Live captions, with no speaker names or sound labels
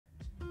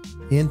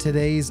In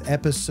today's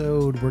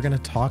episode, we're going to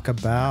talk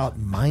about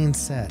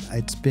mindset.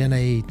 It's been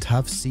a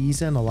tough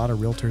season. A lot of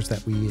realtors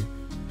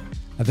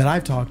that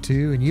I've talked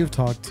to and you've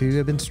talked to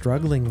have been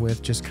struggling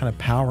with just kind of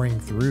powering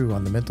through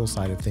on the mental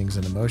side of things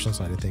and emotional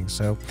side of things.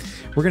 So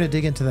we're going to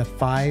dig into the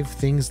 5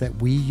 things that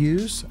we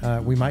use.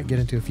 We might get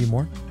into a few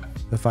more.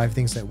 The 5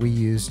 things that we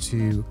use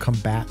to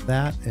combat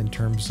that in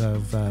terms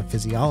of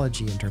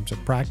physiology, in terms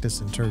of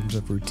practice, in terms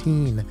of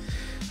routine,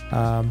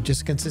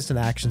 just consistent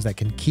actions that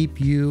can keep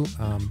you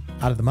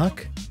out of the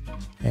muck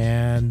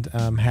and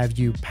have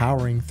you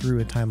powering through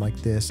a time like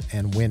this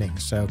and winning.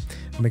 So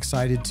I'm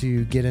excited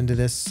to get into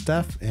this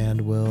stuff,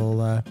 and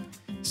we'll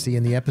see you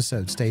in the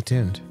episode. Stay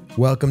tuned.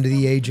 Welcome to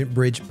the Agent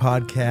Bridge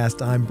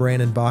Podcast. I'm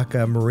Brandon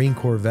Baca, Marine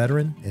Corps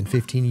veteran and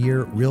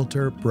 15-year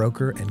realtor,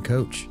 broker, and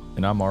coach.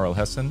 And I'm Marl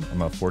Hessen.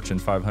 I'm a Fortune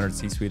 500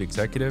 C-suite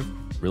executive,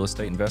 real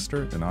estate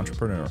investor, and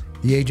entrepreneur.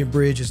 The Agent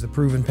Bridge is the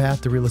proven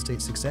path to real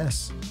estate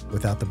success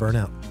without the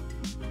burnout.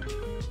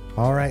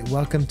 All right,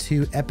 welcome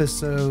to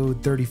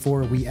episode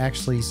 34. We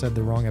actually said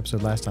the wrong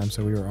episode last time,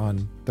 so we were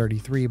on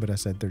 33, but I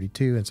said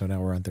 32, and so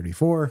now we're on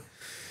 34.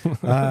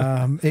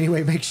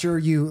 Anyway, make sure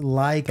you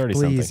like, 30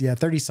 please. Something. Yeah,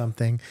 30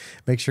 something.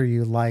 Make sure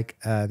you like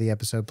the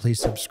episode. Please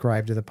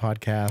subscribe to the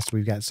podcast.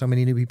 We've got so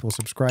many new people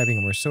subscribing,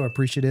 and we're so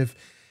appreciative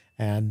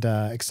and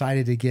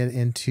excited to get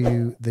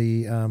into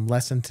the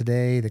lesson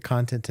today, the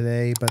content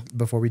today. But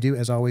before we do,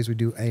 as always, we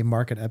do a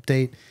market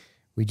update.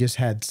 We just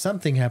had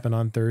something happen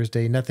on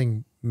Thursday,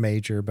 nothing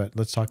major, but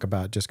let's talk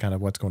about just kind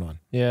of what's going on.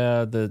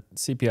 Yeah, the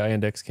CPI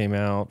index came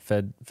out.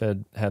 Fed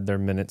had their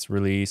minutes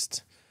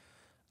released.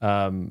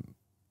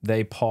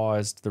 They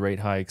paused the rate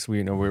hikes.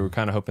 We were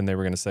kind of hoping they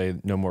were going to say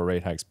no more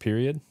rate hikes,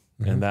 period.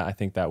 Mm-hmm. And I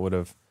think that would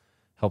have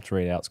helped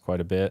rates out quite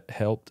a bit.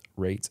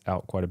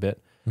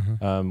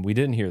 Mm-hmm. We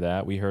didn't hear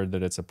that. We heard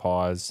that it's a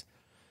pause.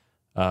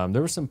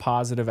 There was some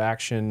positive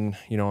action,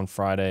 on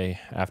Friday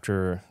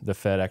after the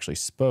Fed actually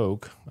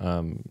spoke.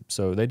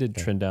 So they did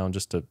trend down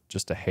just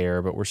a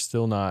hair, but we're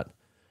still not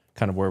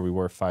kind of where we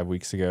were 5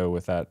 weeks ago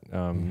with that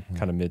kind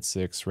of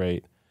mid-6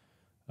 rate.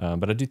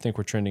 But I do think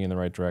we're trending in the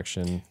right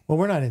direction. Well,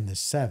 we're not in the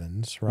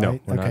 7s, right? No,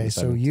 we're not in the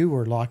so 7s. you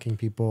were locking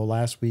people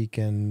last week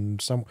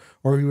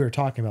or we were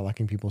talking about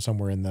locking people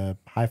somewhere in the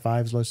high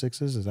 5s, low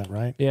 6s. Is that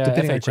right? Yeah,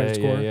 depending FHA, on credit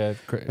score. yeah.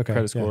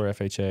 Credit score,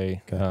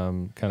 FHA.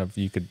 Okay. Kind of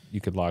you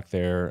could lock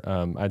there.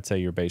 I'd say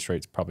your base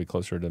rate's probably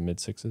closer to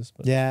mid-6s.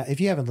 But. Yeah,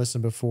 if you haven't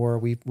listened before,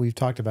 we've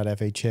talked about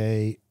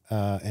FHA.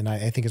 And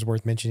I think it's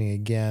worth mentioning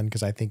again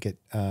because I think it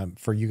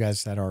for you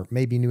guys that are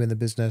maybe new in the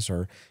business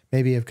or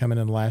maybe have come in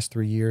the last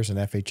 3 years and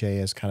FHA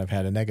has kind of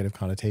had a negative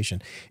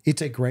connotation.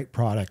 It's a great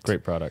product.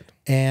 Great product.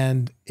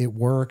 And it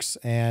works.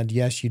 And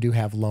yes, you do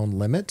have loan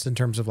limits in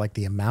terms of like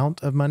the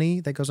amount of money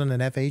that goes on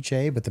an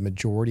FHA, but the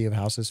majority of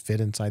houses fit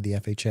inside the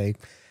FHA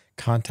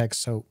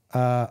context. So,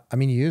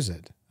 you use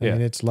it. I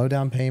mean, it's low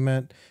down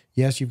payment.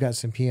 Yes, you've got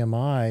some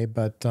PMI,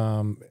 but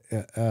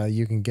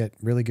you can get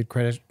really good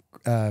credit.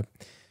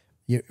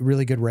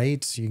 Really good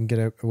rates. You can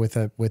get with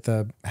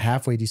a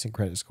halfway decent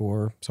credit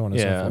score, so on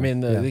and so forth. I mean,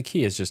 the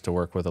key is just to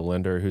work with a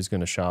lender who's going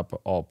to shop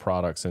all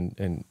products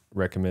and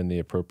recommend the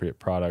appropriate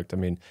product. I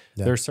mean,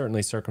 there are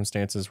certainly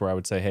circumstances where I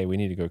would say, hey, we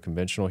need to go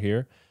conventional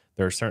here.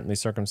 There are certainly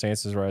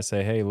circumstances where I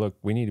say, hey, look,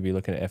 we need to be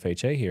looking at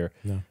FHA here.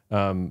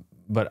 Yeah.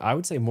 But I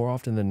would say more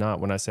often than not,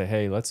 when I say,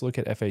 hey, let's look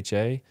at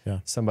FHA,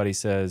 somebody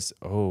says,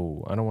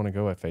 oh, I don't want to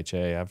go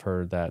FHA. I've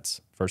heard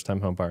that's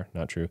first-time home buyer,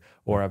 not true.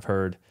 Or I've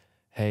heard,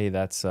 hey,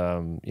 that's,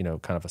 kind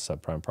of a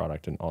subprime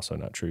product and also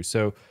not true.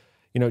 So,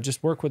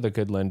 just work with a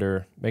good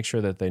lender, make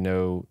sure that they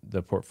know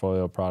the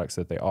portfolio of products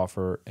that they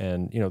offer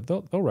and,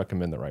 they'll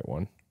recommend the right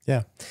one.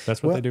 Yeah.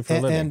 That's what they do for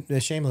a living. And a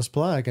shameless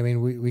plug, I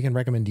mean, we can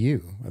recommend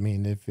you. I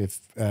mean,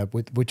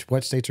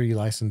 what states are you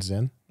licensed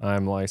in?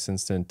 I'm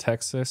licensed in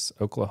Texas,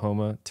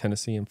 Oklahoma,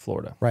 Tennessee, and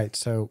Florida. Right.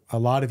 So a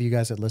lot of you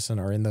guys that listen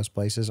are in those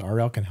places.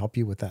 RL can help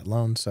you with that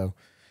loan. So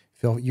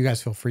you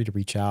guys feel free to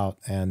reach out.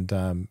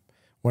 And,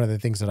 one of the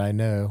things that I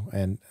know,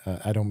 and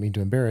I don't mean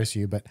to embarrass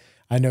you, but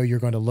I know you're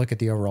going to look at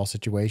the overall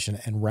situation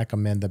and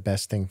recommend the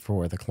best thing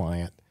for the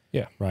client.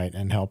 Yeah. Right.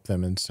 And help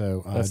them. And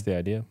so that's the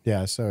idea.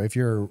 Yeah. So if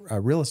you're a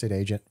real estate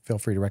agent, feel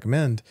free to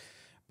recommend,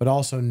 but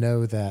also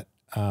know that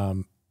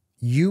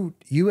you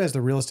as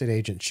the real estate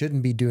agent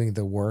shouldn't be doing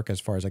the work as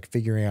far as like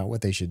figuring out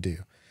what they should do.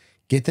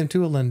 Get them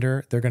to a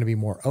lender. They're going to be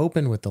more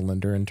open with the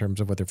lender in terms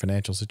of what their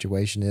financial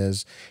situation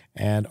is.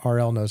 And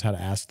RL knows how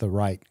to ask the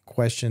right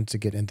questions to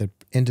get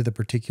into the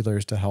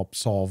particulars to help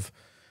solve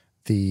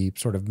the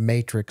sort of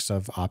matrix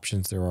of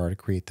options there are to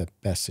create the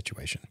best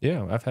situation.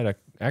 Yeah. I've had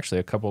actually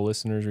a couple of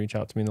listeners reach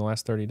out to me in the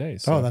last 30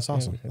 days. So, that's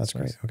awesome. Yeah, that's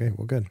great. Nice. Okay.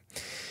 Well, good.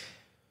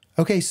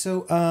 Okay.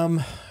 So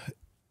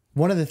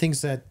one of the things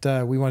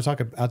that we want to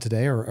talk about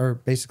today or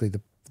basically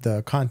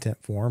the content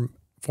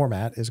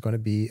format is going to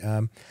be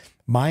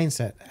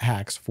mindset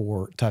hacks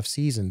for tough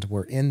seasons.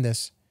 We're in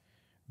this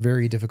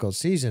very difficult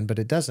season, but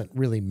it doesn't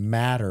really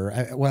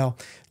matter. Well,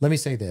 let me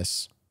say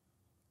this.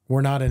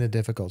 We're not in a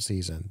difficult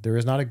season. There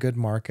is not a good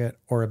market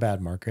or a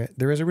bad market.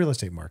 There is a real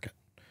estate market,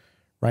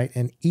 right?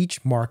 And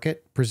each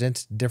market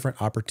presents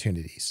different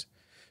opportunities.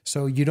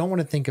 So you don't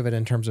want to think of it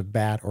in terms of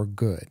bad or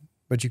good,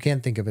 but you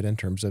can think of it in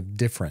terms of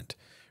different,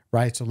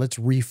 right? So let's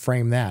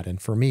reframe that.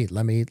 And for me,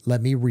 let me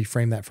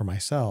reframe that for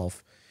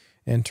myself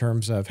in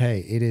terms of,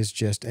 hey, it is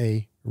just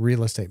a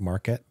real estate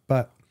market.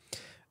 But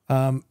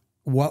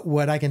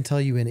what I can tell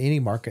you in any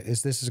market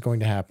is this is going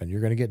to happen.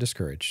 You're going to get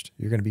discouraged.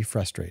 You're going to be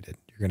frustrated.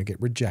 You're going to get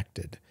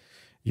rejected.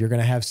 You're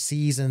going to have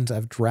seasons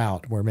of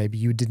drought where maybe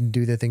you didn't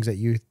do the things that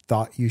you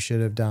thought you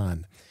should have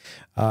done.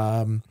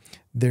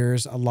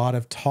 There's a lot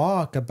of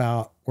talk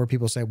about where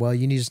people say, well,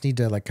 you just need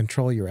to like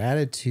control your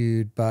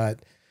attitude,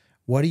 but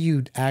what do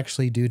you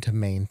actually do to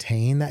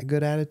maintain that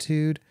good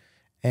attitude?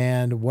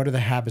 And what are the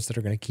habits that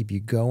are going to keep you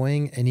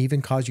going and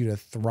even cause you to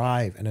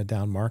thrive in a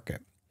down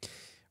market?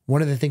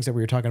 One of the things that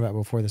we were talking about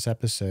before this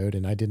episode,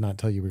 and I did not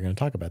tell you we were going to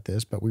talk about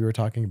this, but we were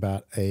talking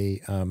about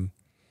a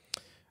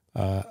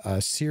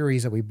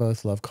series that we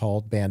both love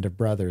called Band of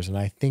Brothers. And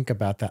I think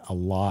about that a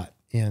lot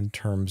in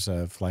terms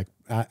of like,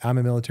 I'm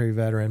a military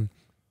veteran.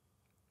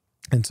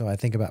 And so I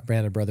think about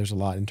Band of Brothers a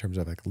lot in terms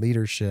of like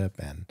leadership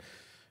and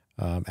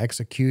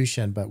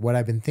execution. But what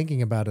I've been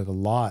thinking about it a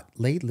lot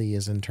lately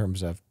is in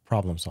terms of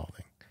problem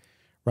solving,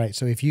 right?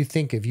 So if you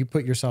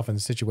put yourself in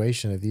the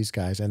situation of these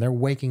guys and they're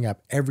waking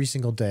up every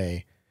single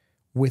day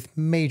with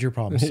major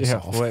problems to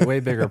solve.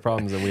 way bigger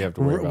problems than we have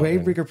to worry about. Way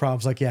bigger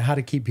problems, like, how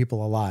to keep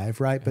people alive,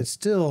 right? But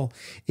still,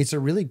 it's a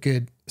really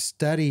good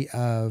study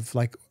of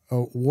like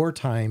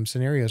wartime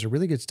scenarios, a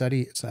really good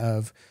study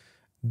of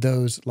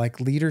those like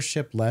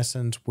leadership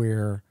lessons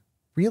where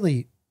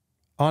really,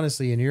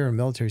 honestly, in your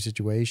military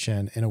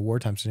situation, in a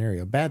wartime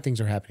scenario, bad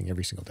things are happening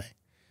every single day.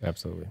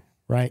 Absolutely.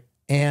 Right.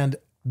 And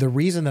the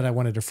reason that I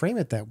wanted to frame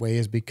it that way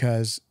is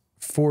because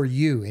for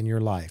you in your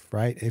life,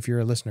 right? If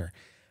you're a listener,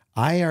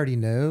 I already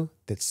know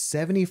that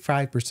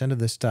 75% of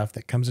the stuff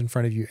that comes in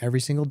front of you every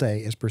single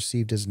day is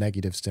perceived as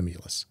negative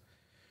stimulus,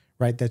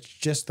 right? That's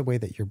just the way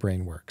that your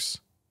brain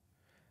works.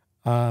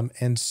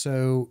 And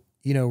so,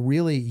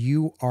 really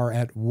you are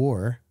at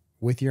war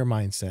with your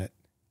mindset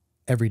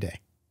every day.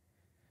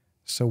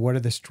 So what are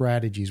the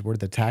strategies? What are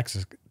the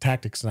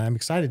tactics? And I'm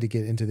excited to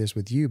get into this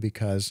with you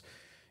because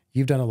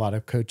you've done a lot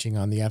of coaching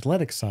on the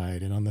athletic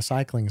side and on the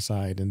cycling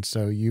side. And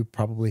so you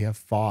probably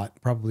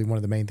one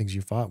of the main things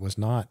you fought was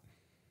not,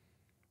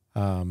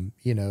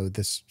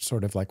 this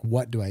sort of like,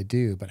 what do I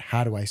do? But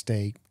how do I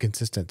stay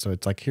consistent? So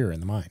it's like here in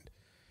the mind.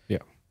 Yeah,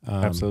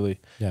 absolutely.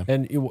 Yeah.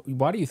 And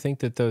why do you think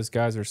that those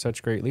guys are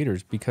such great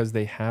leaders? Because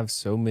they have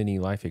so many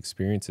life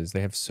experiences.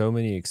 They have so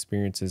many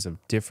experiences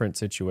of different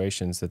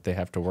situations that they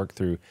have to work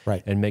through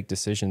and make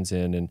decisions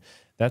in. And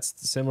that's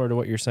similar to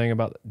what you're saying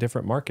about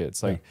different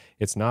markets. Like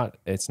it's not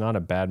a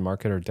bad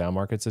market or down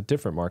market. It's a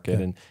different market,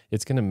 and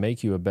it's going to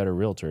make you a better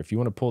realtor. If you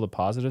want to pull the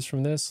positives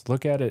from this,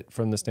 look at it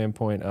from the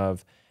standpoint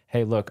of,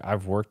 hey, look,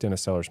 I've worked in a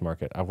seller's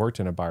market. I've worked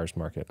in a buyer's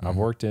market. I've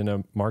worked in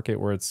a market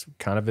where it's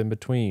kind of in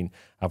between.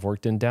 I've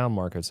worked in down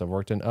markets. I've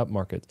worked in up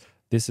markets.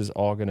 This is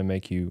all going to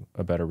make you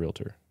a better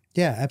realtor.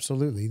 Yeah,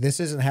 absolutely. This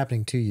isn't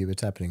happening to you.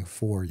 It's happening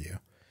for you.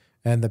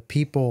 And the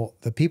people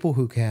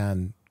who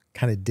can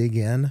kind of dig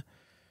in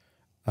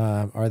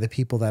are the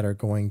people that are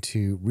going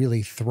to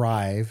really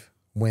thrive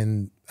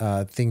when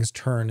things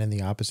turn in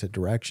the opposite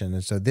direction.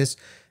 And so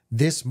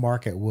this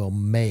market will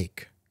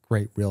make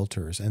great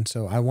realtors. And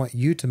so I want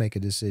you to make a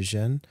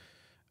decision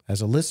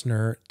as a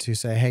listener to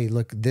say, hey,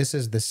 look, this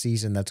is the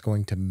season that's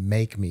going to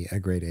make me a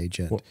great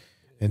agent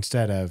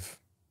instead of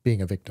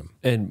being a victim.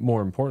 And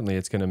more importantly,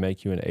 it's going to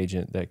make you an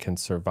agent that can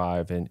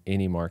survive in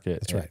any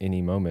market at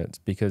any moment.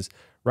 Because,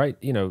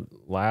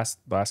 last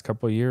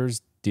couple of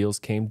years, deals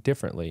came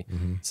differently.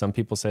 Some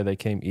people say they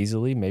came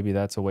easily. Maybe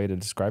that's a way to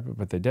describe it,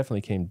 but they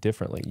definitely came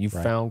differently. You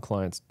found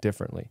clients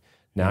differently.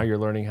 Now you're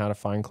learning how to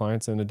find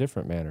clients in a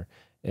different manner.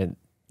 And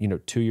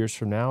 2 years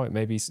from now, it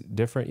may be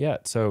different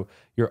yet. So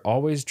you're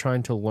always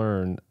trying to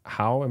learn,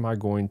 how am I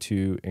going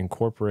to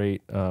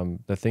incorporate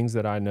the things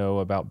that I know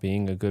about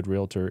being a good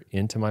realtor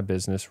into my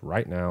business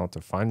right now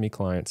to find me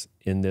clients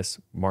in this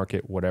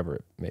market, whatever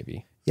it may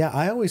be. Yeah,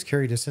 I always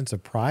carried a sense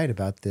of pride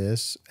about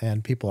this.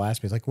 And people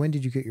ask me, like, when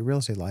did you get your real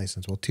estate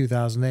license? Well,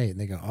 2008. And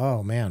they go,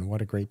 oh, man,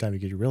 what a great time to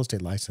get your real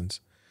estate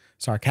license.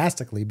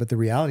 Sarcastically, but the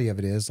reality of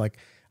it is, like,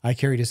 I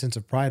carried a sense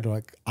of pride.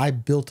 Like, I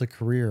built a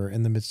career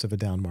in the midst of a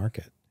down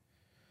market.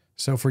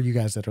 So for you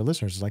guys that are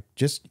listeners, it's like,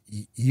 just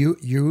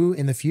you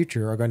in the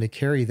future are going to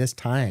carry this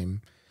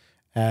time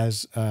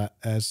as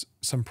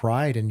some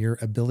pride in your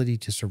ability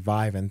to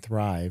survive and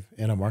thrive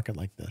in a market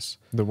like this.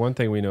 The one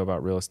thing we know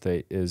about real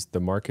estate is the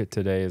market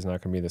today is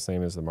not going to be the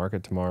same as the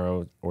market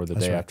tomorrow or the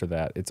day after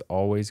that. It's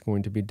always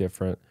going to be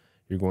different.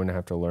 You're going to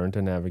have to learn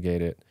to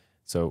navigate it.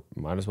 So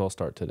might as well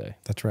start today.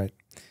 That's right.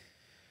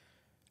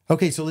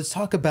 Okay, so let's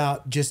talk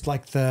about just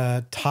like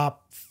the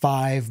top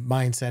 5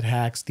 mindset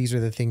hacks. These are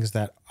the things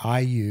that I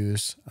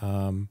use.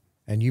 And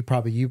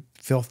you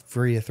feel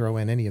free to throw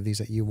in any of these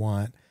that you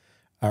want,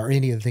 or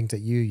any of the things that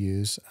you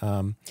use.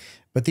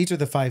 But these are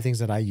the 5 things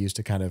that I use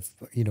to kind of,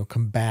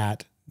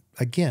 combat,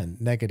 again,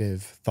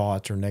 negative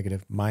thoughts or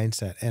negative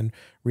mindset. And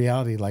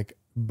reality, like,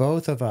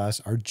 both of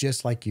us are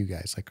just like you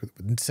guys. Like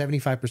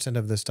 75%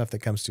 of the stuff that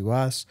comes to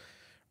us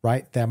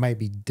right? That might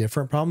be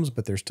different problems,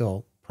 but they're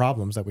still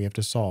problems that we have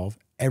to solve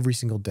every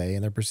single day,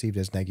 and they're perceived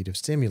as negative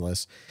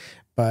stimulus.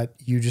 But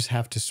you just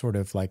have to sort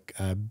of like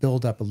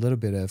build up a little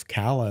bit of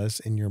callous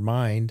in your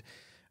mind,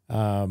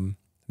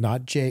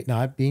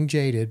 not being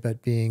jaded,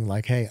 but being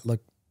like, hey,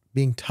 look,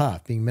 being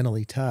tough, being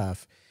mentally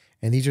tough.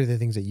 And these are the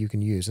things that you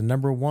can use. And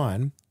number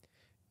one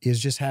is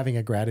just having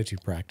a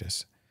gratitude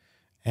practice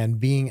and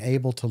being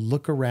able to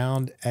look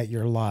around at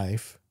your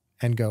life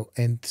and go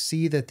and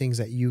see the things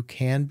that you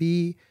can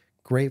be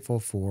grateful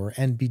for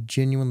and be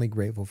genuinely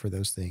grateful for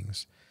those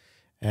things.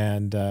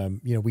 And,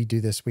 we do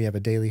this. We have a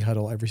daily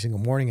huddle every single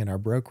morning in our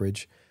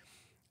brokerage.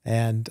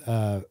 And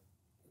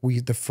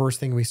the first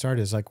thing we start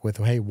is like with,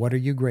 hey, what are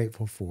you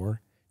grateful for?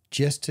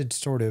 Just to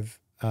sort of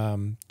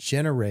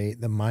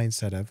generate the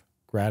mindset of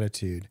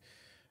gratitude.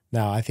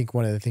 Now, I think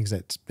one of the things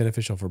that's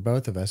beneficial for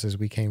both of us is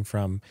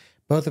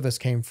both of us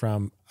came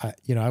from,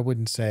 I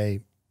wouldn't say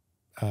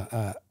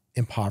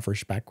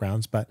impoverished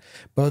backgrounds, but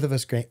both of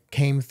us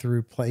came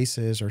through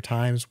places or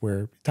times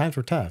were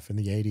tough in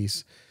the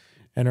 80s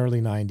and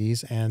early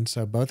 90s. And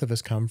so both of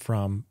us come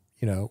from,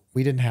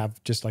 we didn't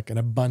have just like an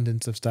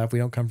abundance of stuff. We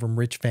don't come from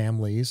rich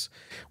families.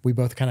 We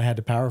both kind of had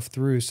to power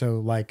through. So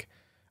like,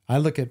 I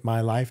look at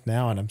my life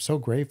now and I'm so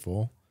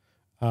grateful.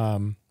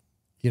 When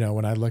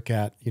I look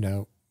at,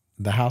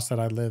 the house that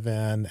I live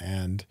in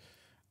and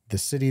the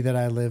city that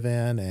I live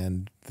in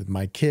and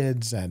my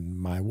kids and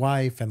my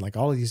wife and like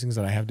all of these things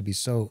that I have to be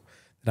that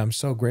I'm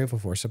so grateful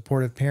for,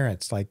 supportive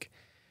parents, like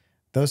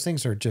those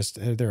things are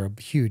they're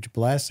a huge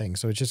blessing.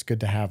 So it's just good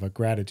to have a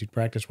gratitude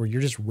practice where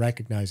you're just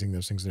recognizing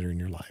those things that are in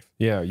your life.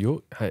 Yeah.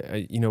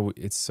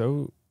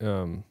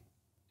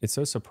 It's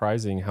so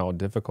surprising how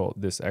difficult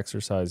this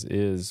exercise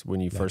is when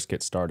you first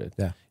get started.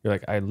 Yeah. You're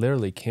like, I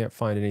literally can't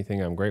find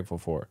anything I'm grateful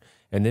for.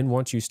 And then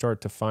once you start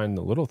to find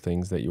the little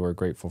things that you are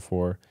grateful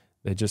for,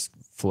 they just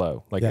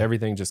flow. Like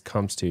everything just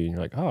comes to you and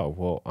you're like, oh,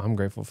 well, I'm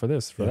grateful for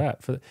this, for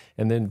that.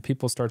 And then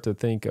people start to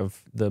think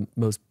of the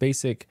most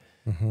basic,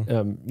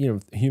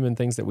 human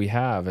things that we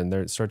have and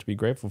they start to be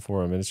grateful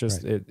for them. And it's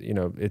just,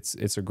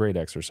 it's a great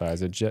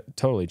exercise. It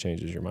totally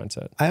changes your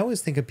mindset. I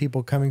always think of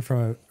people coming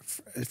from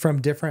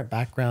different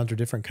backgrounds or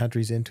different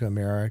countries into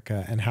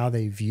America and how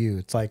they view.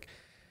 It's like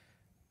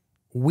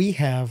we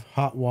have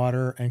hot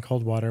water and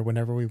cold water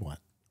whenever we want,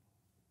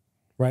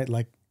 right?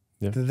 Like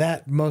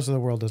that most of the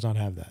world does not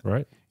have that.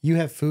 Right. You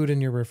have food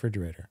in your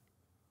refrigerator.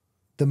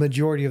 The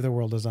majority of the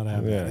world does not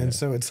have that. And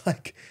so it's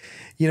like,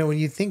 when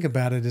you think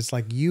about it, it's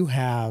like you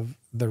have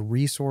the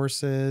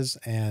resources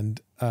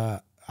and,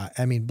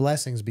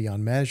 blessings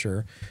beyond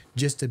measure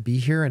just to be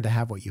here and to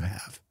have what you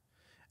have.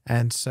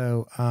 And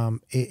so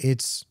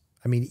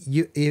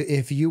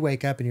if you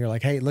wake up and you're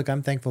like, hey, look,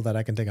 I'm thankful that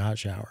I can take a hot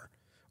shower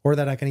or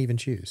that I can even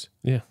choose.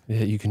 Yeah,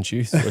 you can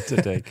choose what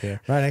to take. Yeah.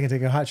 Right. I can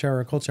take a hot shower or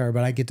a cold shower,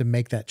 but I get to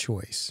make that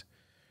choice.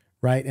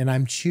 Right. And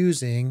I'm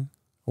choosing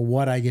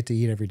what I get to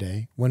eat every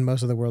day when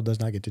most of the world does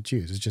not get to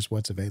choose. It's just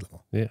what's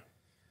available. Yeah.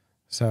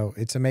 So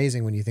it's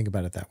amazing when you think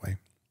about it that way.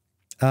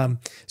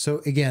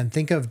 So again,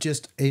 think of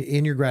just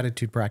in your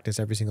gratitude practice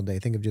every single day,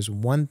 think of just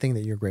one thing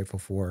that you're grateful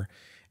for.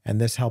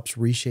 And this helps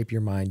reshape your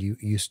mind.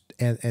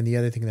 And the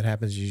other thing that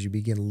happens is you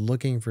begin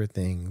looking for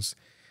things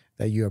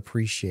that you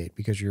appreciate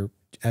because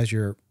as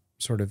you're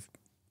sort of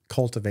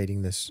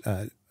cultivating this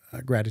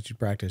gratitude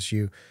practice,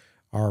 you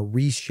are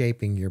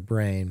reshaping your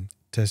brain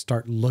to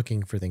start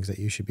looking for things that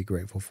you should be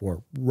grateful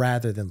for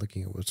rather than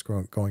looking at what's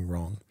going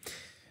wrong.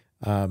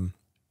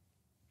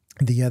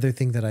 The other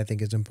thing that I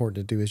think is important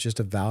to do is just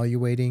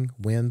evaluating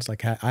wins.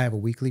 Like I have a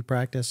weekly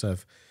practice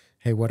of,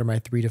 hey, what are my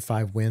 3 to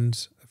 5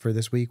 wins for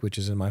this week, which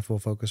is in my full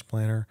focus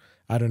planner.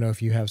 I don't know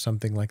if you have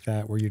something like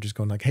that where you're just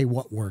going like, hey,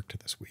 what worked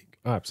this week?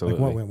 Oh, absolutely.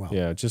 Like what went well?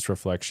 Yeah, just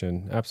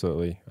reflection.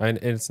 Absolutely. And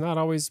it's not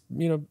always,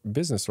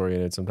 business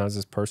oriented. Sometimes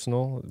it's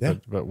personal,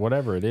 but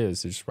whatever it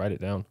is, just write it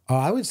down.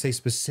 I would say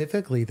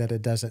specifically that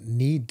it doesn't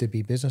need to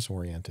be business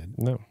oriented.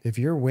 No. If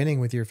you're winning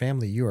with your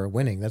family, you are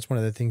winning. That's one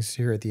of the things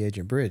here at the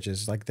Agent Bridge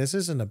is like, this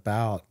isn't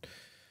about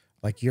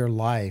like your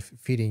life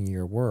feeding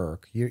your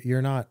work.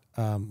 You're not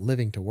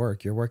living to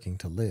work, you're working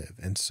to live.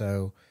 And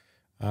so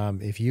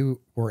if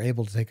you were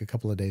able to take a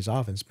couple of days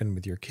off and spend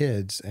with your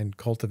kids and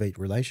cultivate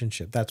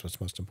relationship, that's what's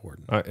most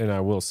important. And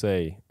I will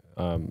say,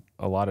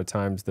 a lot of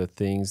times the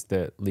things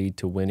that lead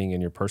to winning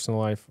in your personal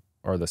life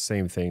are the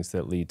same things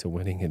that lead to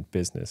winning in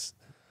business.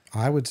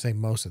 I would say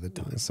most of the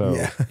time. So,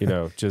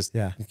 just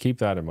keep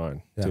that in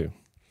mind too.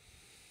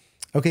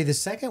 Okay. The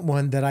second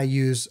one that I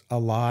use a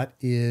lot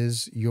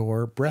is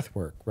your breath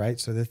work, right?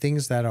 So the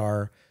things that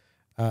are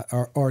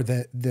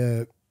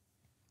the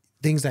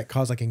things that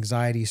cause like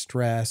anxiety,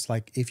 stress,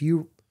 like if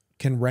you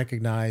can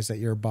recognize that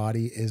your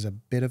body is a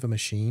bit of a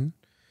machine.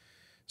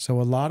 So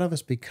a lot of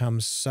us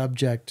become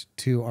subject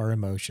to our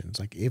emotions.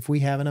 Like if we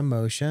have an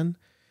emotion,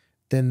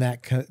 then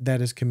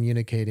that is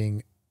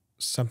communicating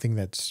something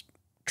that's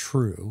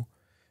true.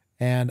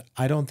 And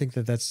I don't think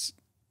that that's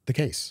the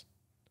case.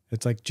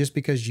 It's like, just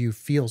because you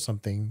feel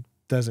something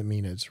doesn't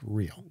mean it's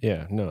real.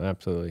 Yeah, no,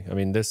 absolutely. I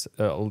mean, this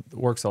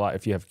works a lot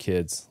if you have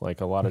kids.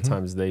 Like a lot of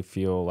times they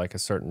feel like a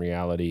certain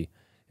reality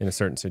in a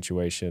certain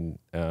situation.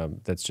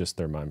 That's just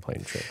their mind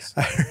playing tricks.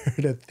 I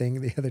heard a thing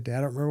the other day.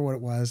 I don't remember what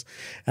it was,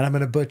 and I'm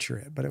going to butcher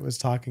it, but it was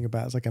talking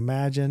about, it's like,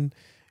 imagine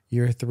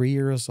you're 3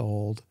 years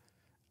old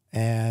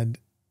and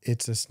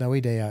it's a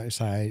snowy day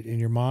outside and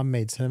your mom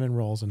made cinnamon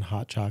rolls and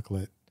hot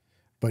chocolate,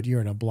 but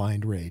you're in a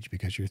blind rage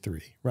because you're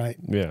 3, right?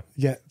 Yeah.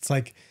 Yeah. It's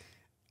like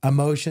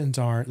emotions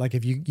aren't like,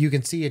 if you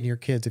can see it in your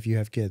kids, if you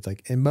have kids,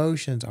 like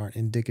emotions aren't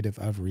indicative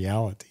of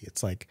reality.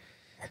 It's like,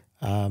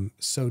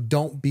 so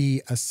don't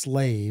be a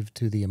slave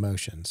to the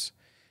emotions.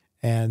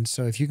 And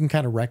so if you can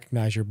kind of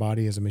recognize your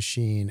body as a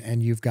machine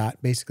and you've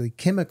got basically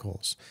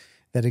chemicals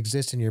that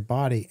exist in your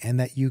body and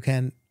that you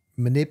can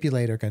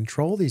manipulate or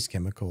control these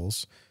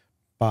chemicals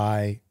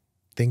by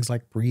things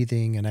like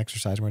breathing and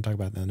exercise. We're going to talk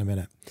about that in a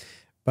minute.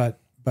 But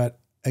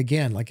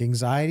again, like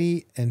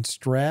anxiety and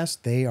stress,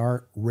 they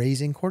are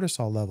raising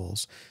cortisol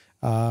levels.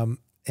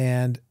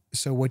 And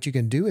so what you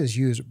can do is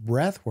use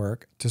breath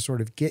work to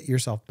sort of get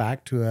yourself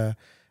back to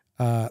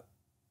a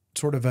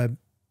sort of a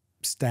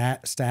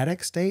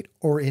static state,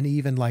 or in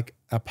even like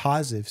a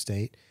positive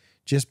state,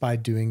 just by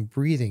doing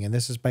breathing. And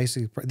this is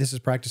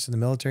practiced in the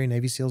military.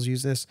 Navy SEALs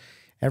use this.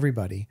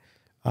 Everybody.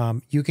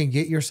 You can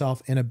get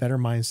yourself in a better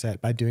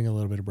mindset by doing a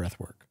little bit of breath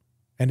work.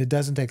 And it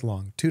doesn't take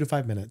long, 2 to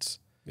 5 minutes.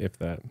 If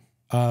that.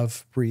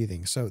 Of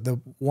breathing. So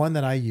the one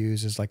that I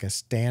use is like a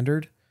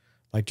standard,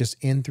 like just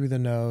in through the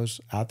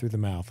nose, out through the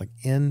mouth, like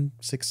in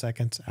 6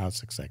 seconds, out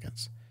 6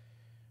 seconds.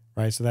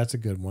 Right. So that's a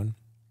good one.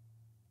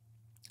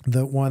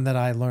 The one that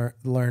I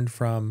learned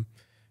from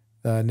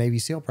the Navy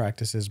SEAL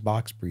practice is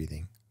box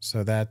breathing.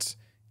 So that's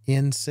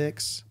in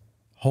 6,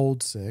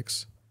 hold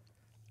 6,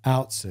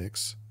 out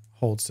 6,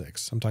 hold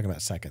 6. I'm talking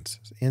about seconds.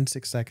 In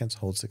 6 seconds,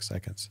 hold 6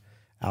 seconds,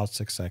 out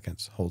 6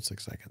 seconds, hold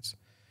 6 seconds.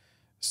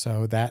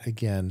 So that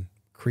again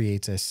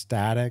creates a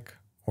static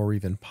or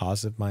even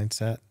positive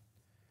mindset.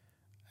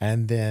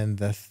 And then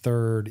the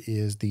third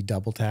is the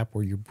double tap,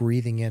 where you're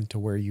breathing into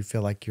where you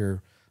feel like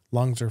your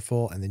lungs are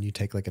full, and then you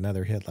take like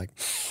another hit, like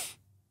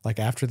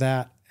after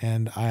that.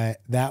 And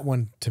that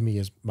one to me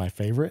is my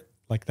favorite.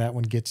 Like that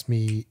one gets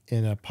me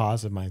in a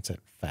positive mindset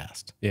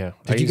fast. Yeah.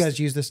 Did you guys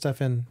use this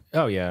stuff in?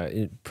 Oh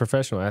yeah.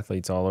 Professional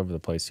athletes all over the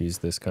place use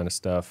this kind of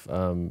stuff.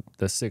 The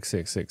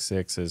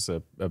 6-6-6-6 is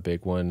a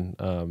big one.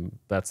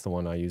 That's the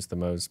one I use the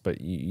most,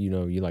 but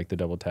you like the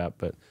double tap,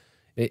 but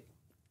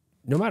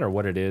no matter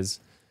what it is,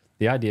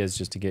 the idea is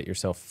just to get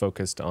yourself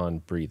focused on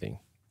breathing.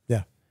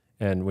 Yeah.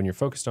 And when you're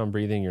focused on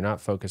breathing, you're not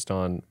focused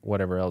on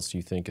whatever else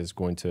you think is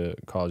going to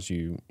cause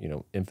you,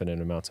 infinite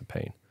amounts of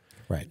pain.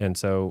 Right. And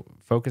so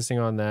focusing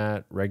on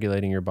that,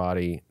 regulating your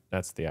body,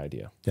 that's the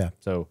idea. Yeah.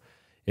 So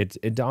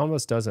it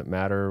almost doesn't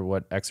matter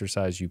what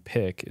exercise you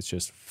pick. It's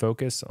just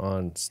focus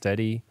on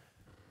steady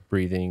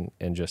breathing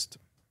and just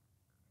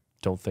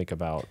don't think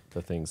about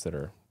the things that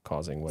are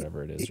causing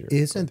whatever it is.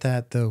 Isn't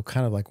that though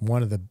kind of like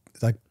one of the,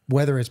 like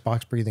whether it's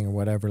box breathing or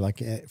whatever,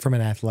 like from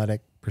an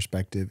athletic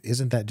perspective,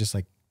 isn't that just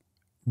like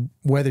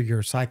whether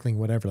you're cycling,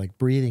 whatever, like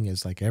breathing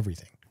is like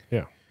everything.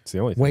 Yeah. It's the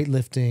only thing.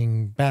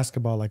 Weightlifting,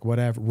 basketball, like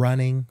whatever,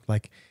 running,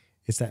 like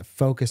it's that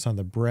focus on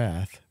the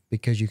breath,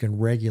 because you can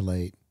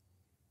regulate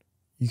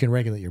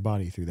your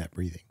body through that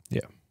breathing.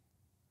 Yeah.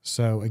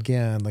 So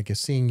again, like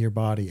seeing your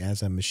body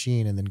as a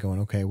machine and then going,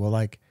 okay, well,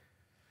 like,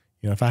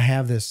 if I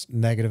have this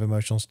negative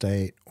emotional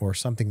state or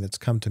something that's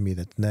come to me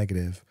that's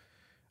negative,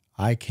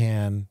 I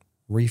can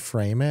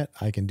reframe it.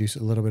 I can do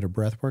a little bit of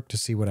breath work to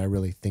see what I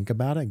really think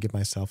about it and give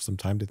myself some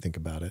time to think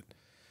about it.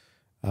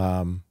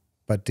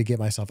 But to get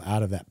myself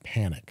out of that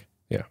panic.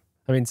 Yeah.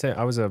 I mean, say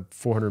I was a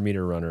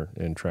 400-meter runner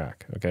in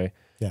track, okay?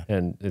 Yeah.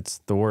 And it's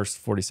the worst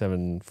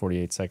 47,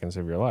 48 seconds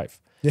of your life.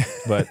 Yeah.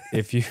 But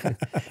if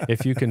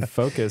you can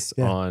focus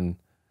on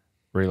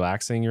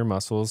relaxing your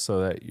muscles so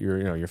that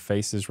your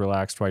face is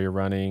relaxed while you're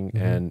running,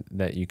 and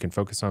that you can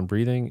focus on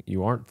breathing,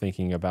 you aren't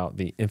thinking about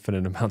the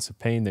infinite amounts of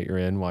pain that you're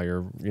in while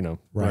you're,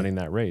 running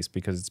that race,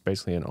 because it's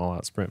basically an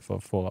all-out sprint for a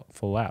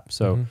full lap.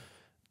 So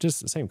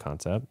just the same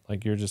concept.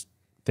 Like you're just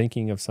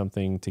thinking of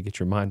something to get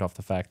your mind off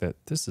the fact that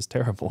this is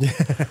terrible.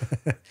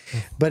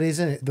 But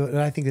isn't it,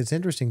 I think it's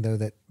interesting though,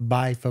 that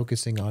by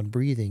focusing on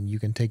breathing, you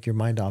can take your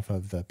mind off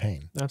of the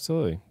pain.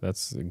 Absolutely.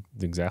 That's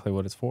exactly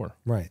what it's for.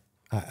 Right.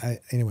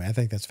 Anyway, I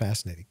think that's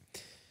fascinating.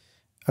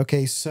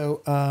 Okay.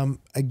 So,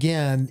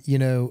 again,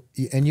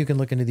 and you can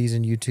look into these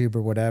in YouTube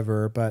or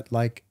whatever, but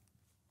like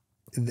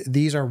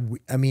these are,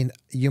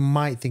 you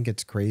might think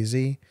it's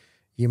crazy.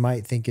 You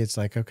might think it's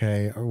like,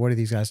 okay, or what are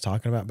these guys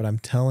talking about? But I'm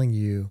telling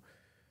you,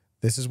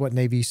 this is what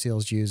Navy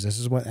SEALs use. This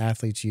is what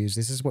athletes use.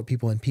 This is what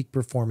people in peak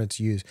performance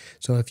use.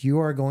 So if you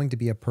are going to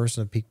be a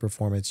person of peak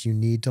performance, you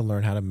need to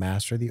learn how to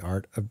master the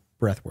art of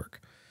breath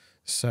work.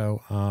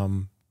 So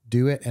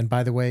do it. And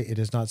by the way, it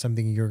is not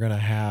something you're going to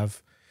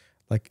have,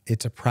 like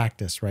it's a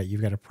practice, right?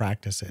 You've got to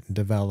practice it and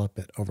develop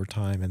it over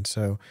time. And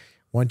so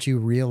once you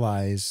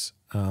realize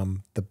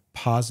the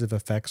positive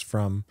effects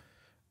from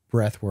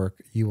breath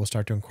work, you will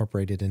start to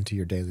incorporate it into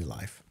your daily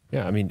life.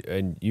 Yeah. I mean,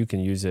 and you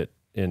can use it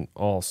in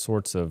all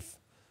sorts of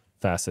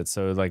facets.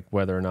 So like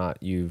whether or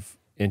not you've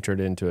entered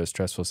into a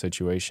stressful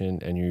situation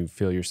and you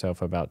feel yourself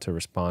about to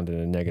respond in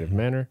a negative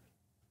manner,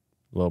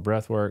 a little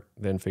breath work,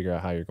 then figure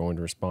out how you're going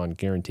to respond.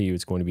 Guarantee you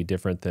it's going to be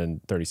different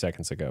than 30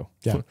 seconds ago.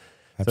 Yeah,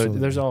 absolutely.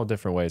 So there's all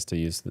different ways to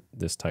use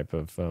this type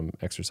of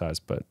exercise,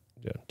 but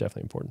yeah,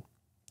 definitely important.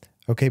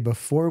 Okay,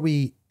 before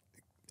we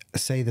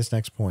say this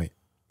next point,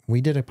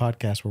 we did a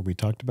podcast where we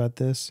talked about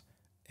this,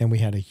 and we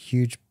had a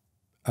huge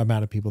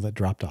amount of people that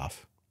dropped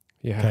off.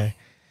 Yeah, okay?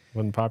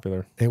 Wasn't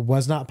popular. It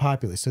was not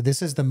popular. So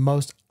this is the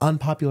most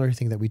unpopular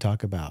thing that we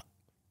talk about.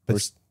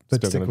 But stick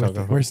with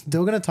it. We're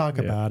still going to talk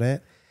about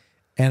it.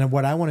 And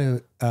what I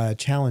want to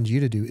challenge you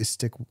to do is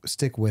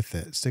stick with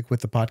it. Stick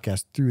with the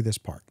podcast through this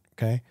part,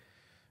 okay?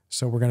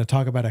 So we're going to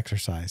talk about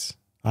exercise.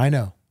 I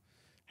know.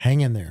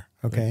 Hang in there,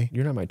 okay?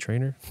 You're not my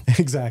trainer.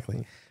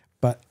 Exactly.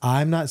 But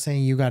I'm not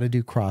saying you got to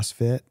do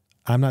CrossFit.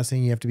 I'm not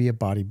saying you have to be a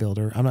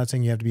bodybuilder. I'm not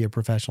saying you have to be a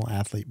professional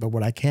athlete. But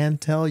what I can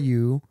tell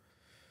you,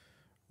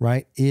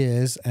 right,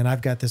 is, and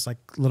I've got this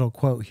like little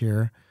quote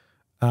here.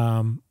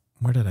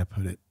 Where did I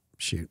put it?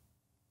 Shoot.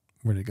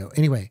 Where'd it go?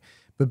 Anyway,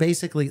 but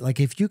basically, like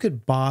if you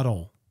could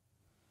bottle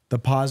the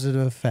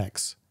positive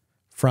effects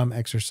from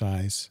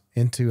exercise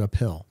into a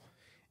pill,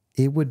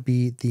 it would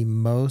be the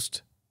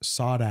most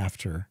sought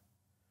after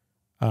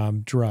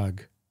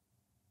drug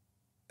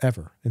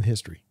ever in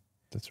history.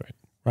 That's right.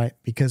 Right?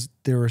 Because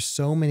there are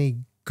so many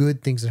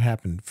good things that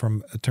happen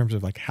from in terms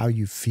of like how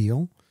you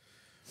feel,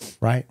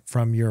 right?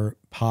 From the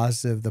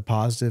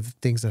positive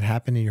things that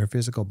happen in your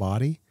physical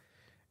body.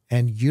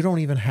 And you don't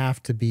even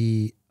have to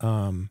be,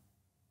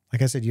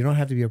 like I said, you don't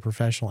have to be a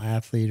professional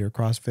athlete or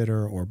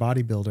CrossFitter or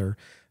bodybuilder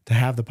to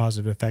have the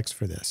positive effects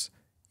for this.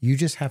 You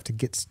just have to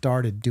get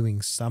started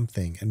doing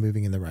something and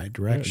moving in the right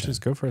direction. Yeah,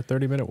 just go for a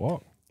 30-minute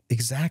walk.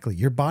 Exactly.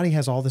 Your body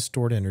has all this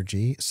stored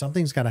energy.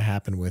 Something's got to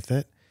happen with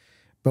it.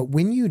 But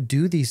when you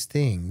do these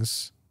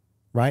things,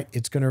 right,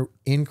 it's going to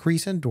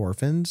increase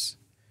endorphins.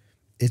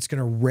 It's going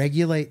to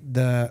regulate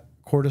the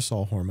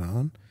cortisol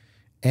hormone.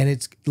 And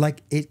it's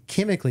like it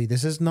chemically,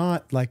 this is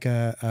not like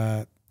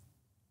a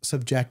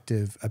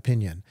subjective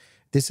opinion.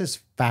 This is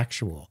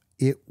factual.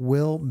 It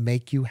will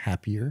make you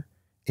happier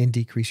and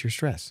decrease your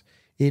stress.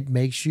 It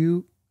makes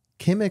you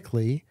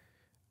chemically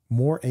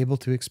more able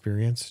to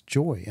experience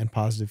joy and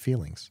positive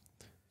feelings.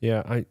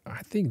 Yeah,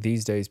 I think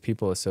these days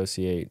people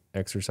associate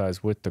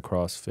exercise with the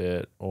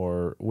CrossFit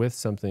or with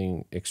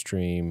something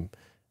extreme,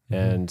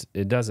 and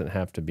it doesn't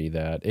have to be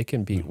that. It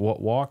can be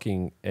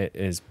walking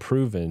is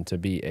proven to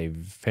be a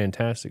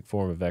fantastic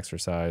form of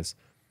exercise.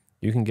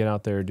 You can get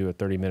out there, do a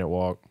 30-minute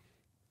walk.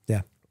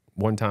 Yeah.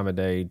 One time a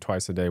day,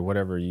 twice a day,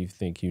 whatever you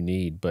think you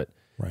need, but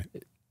right.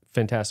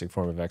 Fantastic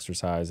form of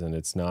exercise, and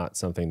it's not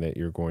something that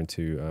you're going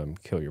to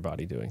kill your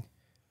body doing.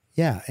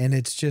 Yeah, and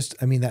it's just,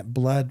 I mean, that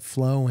blood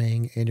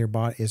flowing in your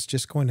body is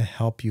just going to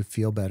help you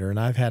feel better. And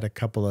I've had a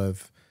couple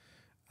of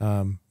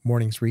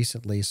mornings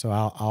recently, so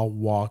I'll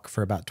walk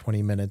for about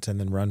 20 minutes and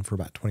then run for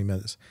about 20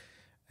 minutes.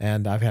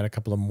 And I've had a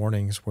couple of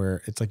mornings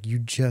where it's like you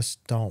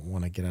just don't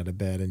want to get out of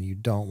bed and you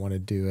don't want to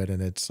do it.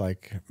 And it's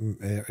like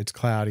it's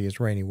cloudy, it's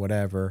rainy,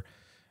 whatever,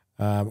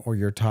 or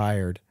you're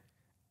tired.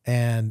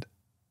 And,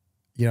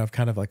 you know, I've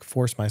kind of like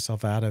forced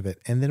myself out of it.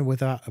 And then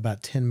without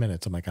about 10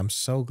 minutes, I'm like, I'm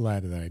so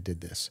glad that I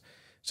did this.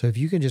 So if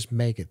you can just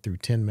make it through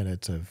 10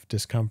 minutes of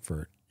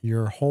discomfort,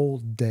 your whole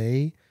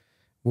day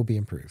will be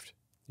improved.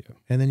 Yeah.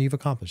 And then you've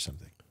accomplished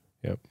something.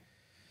 Yep.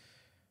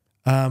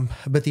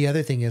 But the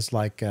other thing is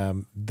like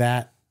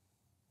that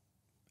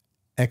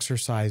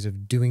exercise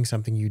of doing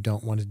something you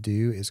don't want to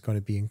do is going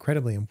to be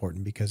incredibly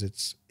important because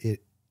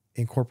it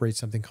incorporates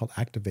something called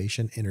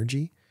activation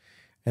energy.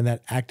 And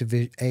that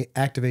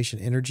activation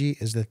energy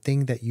is the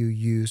thing that you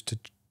use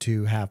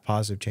to have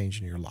positive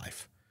change in your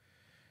life,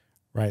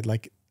 right?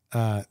 Like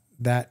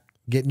that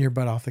getting your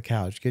butt off the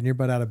couch, getting your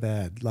butt out of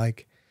bed,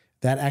 like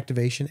that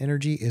activation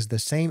energy is the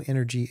same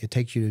energy it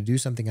takes you to do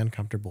something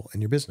uncomfortable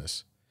in your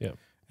business. Yeah.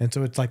 And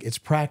so it's like, it's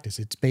practice.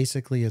 It's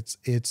basically,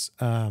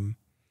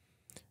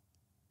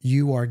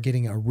 you are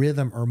getting a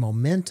rhythm or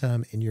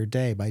momentum in your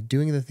day by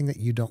doing the thing that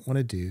you don't want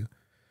to do,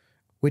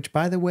 which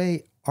by the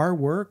way, our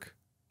work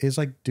is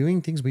like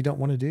doing things we don't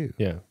want to do.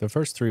 Yeah. The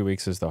first 3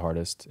 weeks is the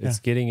hardest. It's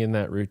getting in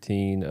that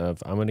routine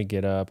of I'm going to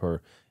get up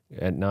or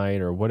at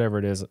night or whatever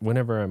it is,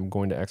 whenever I'm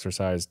going to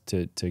exercise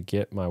to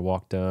get my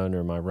walk done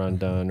or my run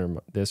done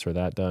or this or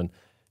that done.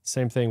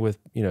 Same thing with,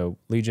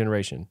 lead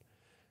generation.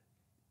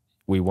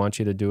 We want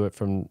you to do it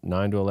from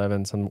 9 to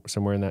 11,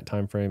 somewhere in that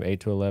time frame, 8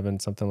 to 11,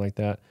 something like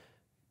that.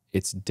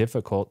 It's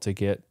difficult to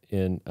get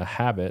in a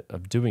habit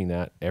of doing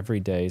that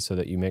every day so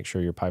that you make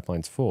sure your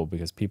pipeline's full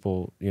because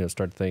people,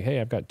 start to think, hey,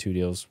 I've got 2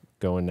 deals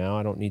going now.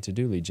 I don't need to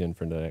do lead gen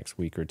for the next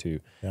week or 2.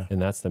 Yeah. And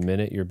that's the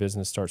minute your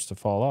business starts to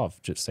fall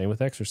off. Just same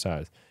with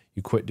exercise.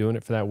 You quit doing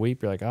it for that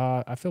week. You're like,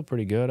 I feel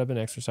pretty good. I've been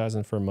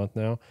exercising for a month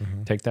now.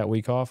 Take that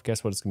week off.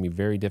 Guess what? It's going to be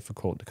very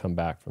difficult to come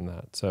back from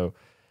that. So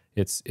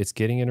it's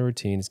getting in a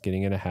routine. It's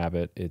getting in a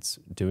habit. It's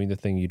doing the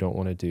thing you don't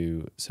want to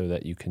do so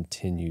that you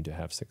continue to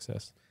have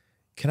success.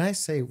 Can I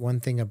say one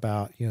thing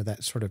about,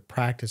 that sort of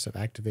practice of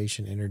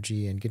activation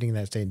energy and getting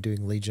that state and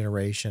doing lead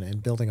generation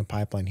and building a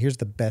pipeline? Here's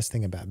the best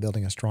thing about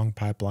building a strong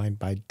pipeline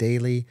by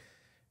daily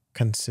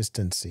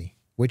consistency,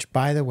 which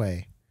by the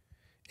way,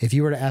 If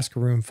you were to ask a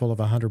room full of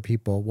 100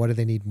 people, what do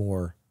they need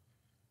more,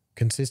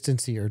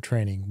 consistency or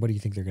training? What do you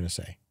think they're going to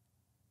say?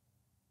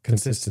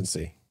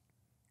 Consistency.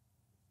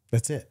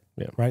 That's it.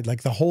 Yeah. Right.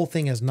 Like the whole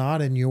thing is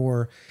not in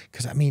your,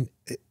 because I mean,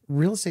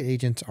 real estate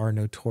agents are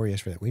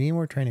notorious for that. We need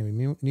more training.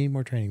 We need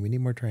more training. We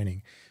need more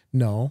training.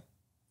 No,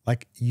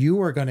 like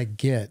you are going to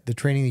get the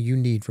training that you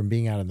need from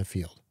being out in the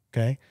field.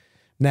 Okay.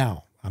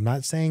 Now, I'm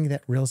not saying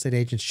that real estate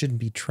agents shouldn't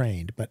be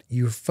trained, but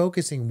you're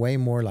focusing way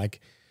more like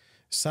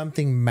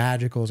something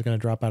magical is going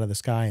to drop out of the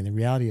sky. And the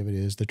reality of it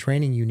is the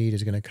training you need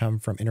is going to come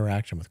from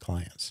interaction with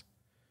clients.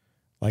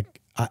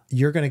 Like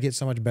you're going to get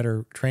so much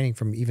better training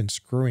from even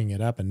screwing it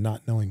up and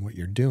not knowing what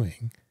you're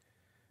doing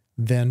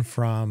than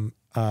from,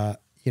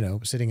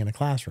 sitting in a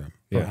classroom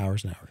for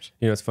hours and hours.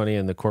 You know, it's funny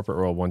in the corporate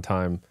world, one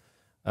time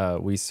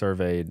we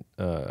surveyed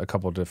a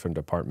couple of different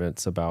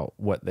departments about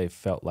what they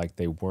felt like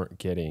they weren't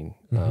getting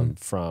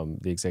from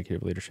the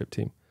executive leadership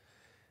team.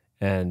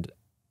 And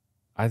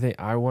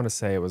I want to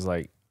say it was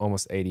like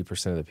almost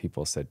 80% of the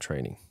people said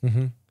training.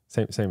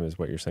 Same as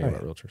what you're saying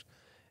about realtors.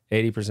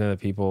 80% of the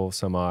people,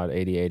 some odd,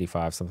 80,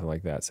 85, something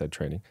like that, said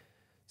training.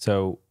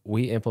 So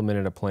we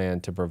implemented a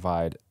plan to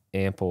provide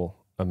ample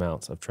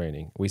amounts of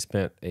training. We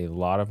spent a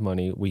lot of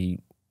money.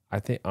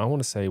 I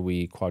want to say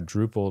we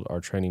quadrupled our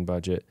training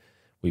budget.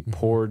 We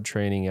poured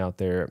training out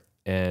there,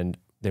 and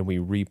then we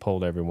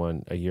re-polled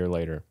everyone a year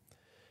later.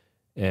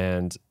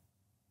 And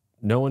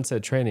no one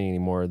said training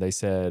anymore. They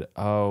said,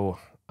 oh,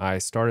 I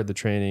started the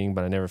training,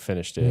 but I never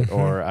finished it.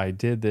 Or I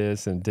did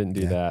this and didn't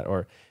do that.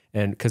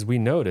 And because we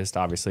noticed,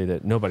 obviously,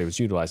 that nobody was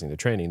utilizing the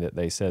training that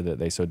they said that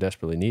they so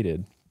desperately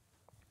needed.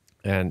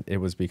 And it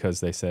was because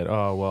they said,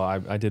 oh, well,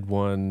 I did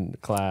one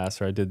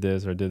class, or I did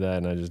this, or I did that,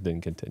 and I just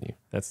didn't continue.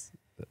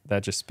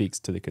 That just speaks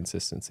to the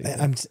consistency.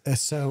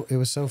 So it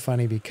was so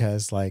funny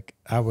because like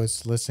I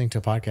was listening to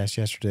a podcast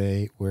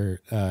yesterday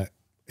where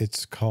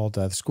it's called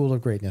The School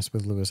of Greatness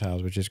with Lewis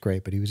Howes, which is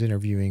great, but he was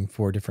interviewing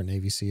 4 different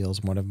Navy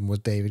SEALs. One of them was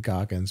David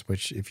Goggins,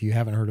 which if you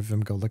haven't heard of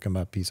him, go look him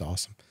up. He's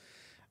awesome.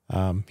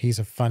 He's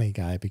a funny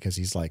guy because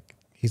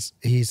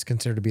he's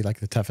considered to be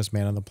like the toughest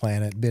man on the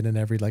planet, been in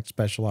every like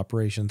special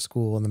operations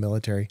school in the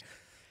military.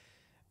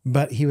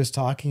 But he was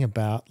talking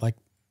about like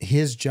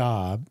his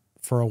job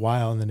for a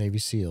while in the Navy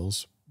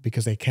SEALs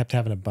because they kept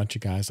having a bunch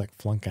of guys like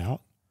flunk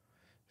out.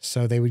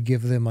 So they would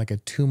give them like a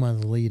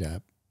 2-month lead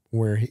up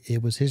where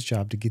it was his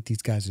job to get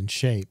these guys in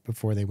shape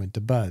before they went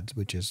to BUDS,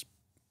 which is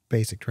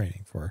basic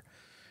training for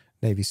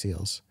Navy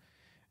SEALs.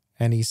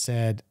 And he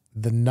said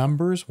the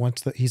numbers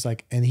he's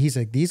like,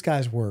 these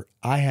guys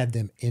I had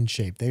them in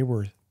shape. They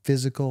were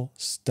physical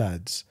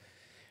studs.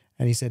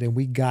 And he said, and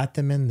we got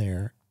them in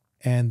there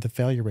and the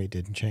failure rate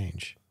didn't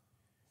change.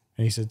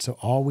 And he said, so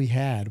all we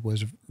had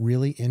was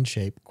really in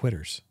shape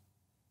quitters.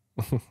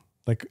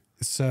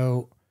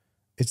 So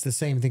it's the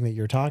same thing that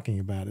you're talking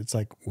about. It's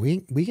like, we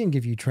can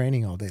give you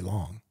training all day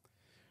long,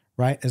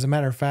 right? As a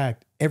matter of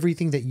fact,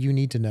 everything that you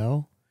need to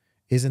know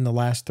is in the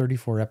last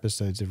 34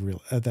 episodes of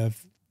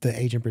the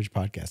Agent Bridge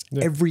podcast.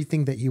 Yeah.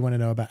 Everything that you want to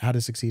know about how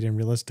to succeed in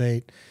real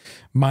estate,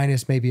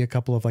 minus maybe a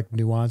couple of like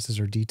nuances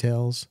or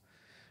details.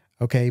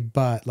 Okay.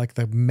 But like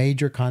the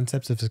major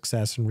concepts of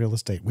success in real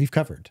estate, we've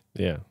covered.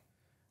 Yeah,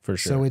 for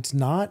sure. So it's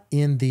not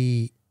in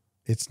the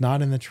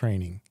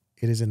training.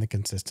 It is in the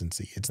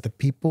consistency. It's the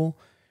people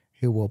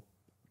who will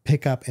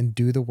pick up and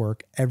do the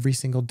work every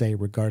single day,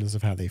 regardless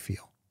of how they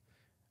feel.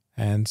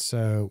 And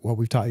so what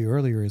we've taught you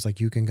earlier is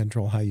like, you can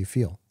control how you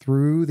feel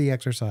through the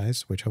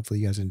exercise, which hopefully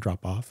you guys didn't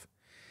drop off,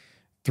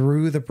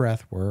 through the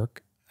breath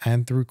work,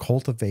 and through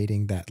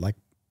cultivating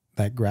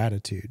that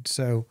gratitude.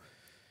 So,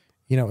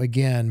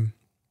 again,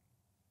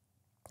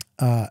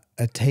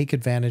 take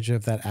advantage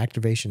of that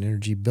activation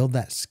energy, build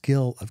that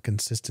skill of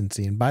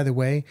consistency. And by the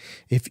way,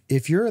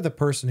 if you're the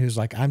person who's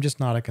like, I'm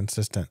just not a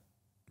consistent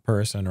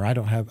person, or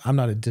I'm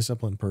not a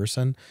disciplined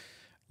person,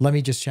 let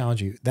me just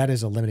challenge you. That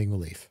is a limiting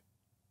belief.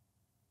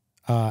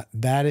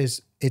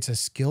 It's a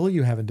skill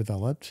you haven't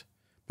developed,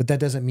 but that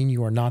doesn't mean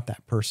you are not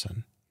that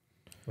person.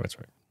 That's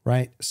right.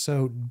 Right.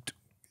 So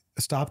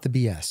stop the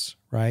BS,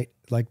 right?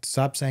 Like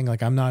stop saying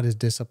like, I'm not as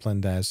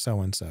disciplined as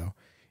so-and-so.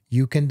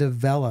 You can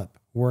develop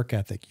work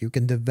ethic. You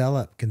can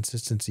develop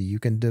consistency. You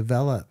can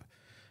develop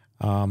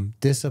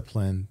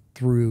discipline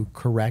through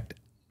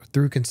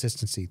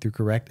consistency, through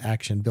correct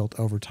action built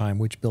over time,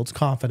 which builds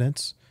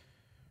confidence,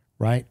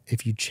 right?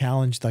 If you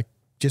challenge, like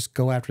just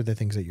go after the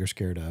things that you're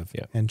scared of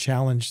and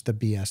challenge the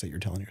BS that you're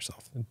telling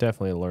yourself.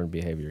 Definitely a learned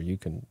behavior. You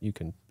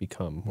can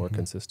become more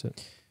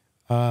consistent.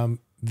 I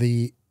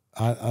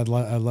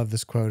love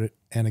this quote.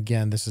 And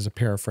again, this is a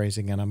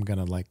paraphrasing and I'm going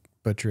to like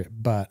butcher it,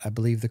 but I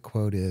believe the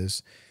quote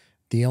is,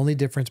 the only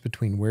difference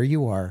between where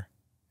you are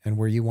and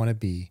where you want to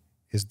be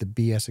is the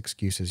BS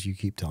excuses you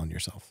keep telling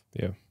yourself.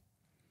 Yeah.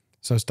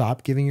 So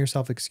stop giving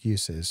yourself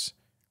excuses,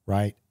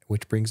 right?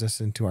 Which brings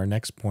us into our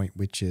next point,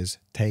 which is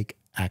take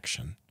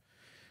action.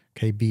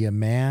 Okay. Be a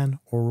man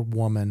or a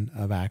woman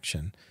of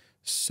action.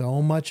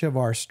 So much of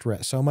our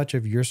stress, so much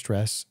of your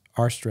stress,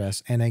 our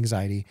stress and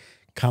anxiety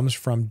comes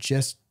from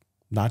just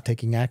not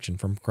taking action,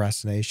 from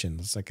procrastination.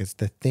 It's like, it's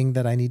the thing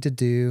that I need to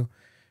do.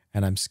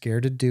 and I'm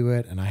scared to do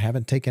it, and I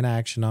haven't taken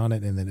action on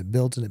it, and then it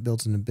builds and it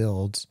builds and it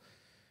builds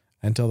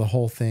until the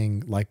whole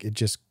thing, like, it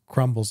just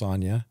crumbles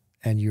on you,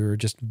 and you're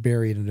just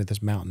buried under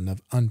this mountain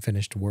of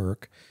unfinished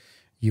work.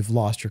 You've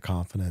lost your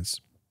confidence.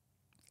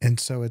 And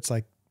so it's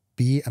like,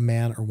 be a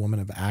man or woman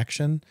of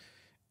action.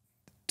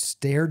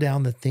 Stare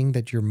down the thing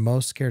that you're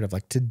most scared of.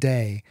 Like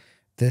today,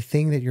 the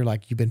thing that you're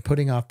like, you've been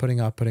putting off,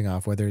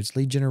 whether it's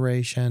lead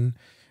generation,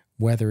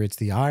 whether it's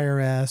the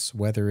IRS,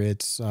 whether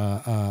it's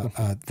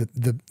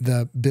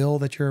the bill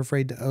that you're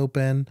afraid to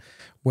open,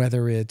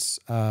 whether it's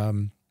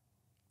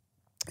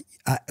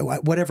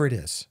whatever it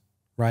is,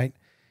 right?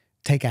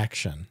 Take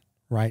action,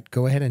 right?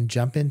 Go ahead and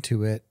jump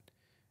into it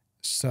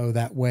so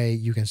that way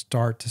you can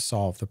start to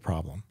solve the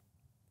problem.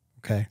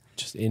 Okay?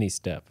 Just any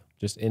step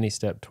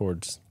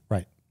towards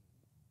right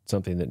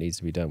something that needs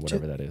to be done,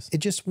 whatever that is. It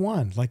just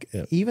one. Like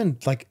even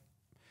like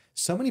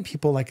so many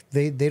people, like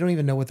they don't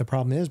even know what the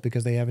problem is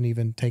because they haven't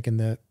even taken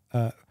the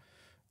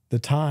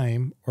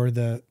time or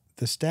the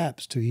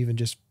steps to even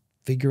just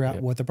figure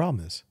out what the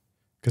problem is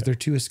because they're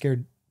too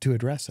scared to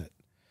address it.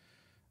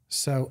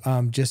 So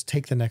just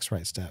take the next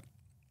right step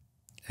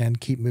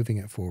and keep moving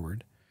it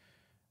forward.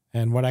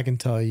 And what I can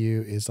tell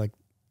you is like,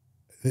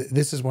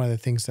 this is one of the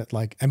things that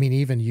like, I mean,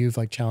 even you've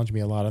like challenged me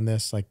a lot on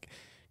this, like,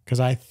 because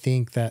I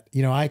think that,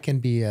 you know, I can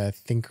be a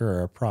thinker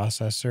or a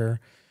processor,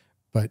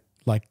 but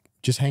like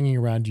just hanging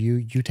around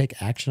you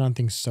take action on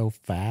things so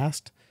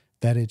fast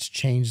that it's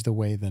changed the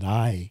way that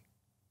I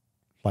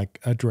like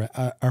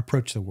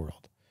approach the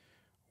world,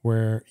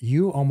 where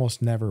you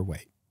almost never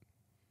wait.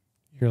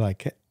 You're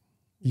like,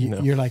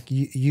 you're like,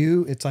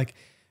 it's like,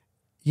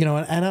 you know,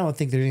 and I don't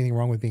think there's anything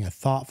wrong with being a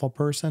thoughtful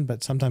person,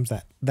 but sometimes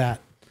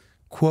that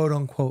quote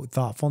unquote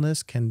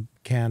thoughtfulness can,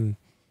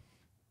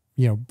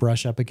 you know,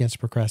 brush up against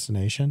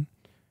procrastination,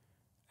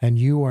 and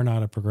you are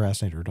not a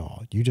procrastinator at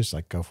all. You just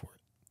like go for it.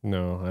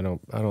 No,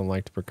 I don't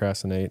like to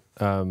procrastinate.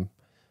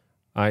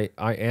 I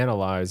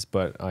analyze,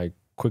 but I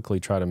quickly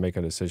try to make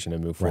a decision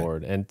and move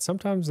forward. And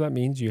sometimes that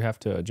means you have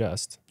to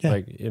adjust. Yeah.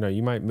 Like, you know,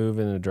 you might move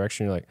in a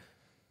direction you're like,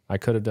 I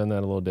could have done that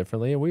a little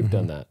differently. And we've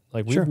done that.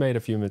 Like we've made a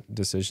few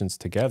decisions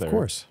together. Of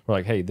course. We're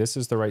like, hey, this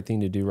is the right thing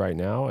to do right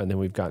now. And then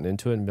we've gotten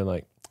into it and been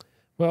like,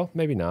 well,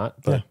 maybe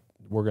not, but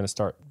we're going to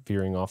start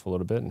veering off a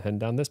little bit and heading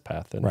down this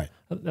path. And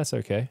that's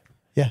okay.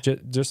 Yeah.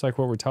 Just like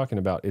what we're talking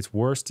about, it's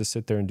worse to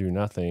sit there and do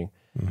nothing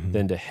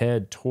than to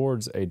head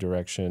towards a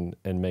direction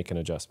and make an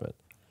adjustment.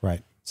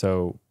 Right.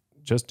 So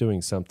just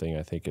doing something,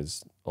 I think,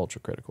 is ultra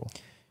critical.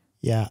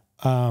 Yeah.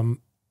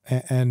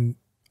 And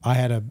I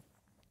had a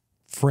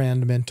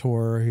friend,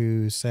 mentor,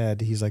 who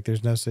said, he's like,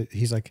 there's no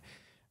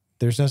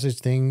such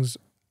things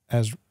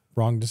as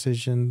wrong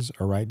decisions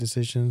or right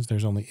decisions.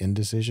 There's only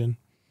indecision.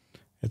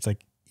 It's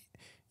like,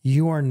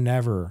 you are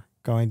never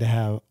going to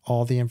have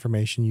all the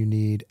information you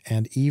need.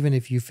 And even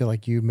if you feel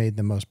like you made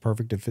the most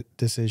perfect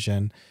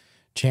decision,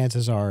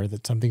 chances are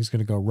that something's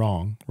going to go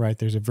wrong, right?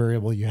 There's a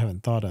variable you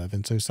haven't thought of.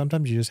 And so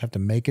sometimes you just have to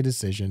make a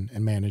decision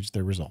and manage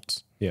the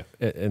results. Yeah.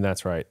 And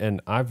that's right.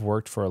 And I've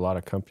worked for a lot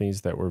of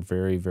companies that were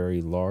very,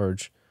 very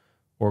large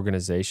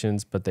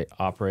organizations, but they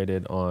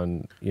operated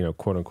on, you know,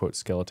 quote unquote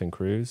skeleton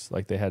crews.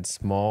 Like they had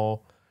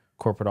small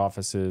corporate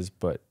offices,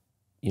 but,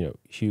 you know,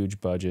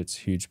 huge budgets,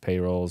 huge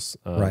payrolls,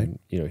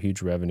 you know,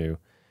 huge revenue.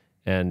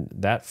 And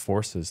that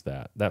forces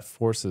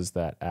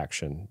that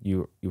action.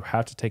 You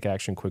have to take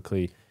action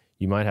quickly.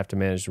 You might have to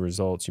manage the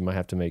results. You might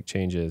have to make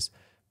changes,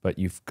 but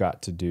you've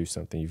got to do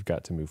something. You've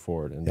got to move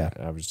forward. And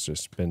that was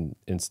just been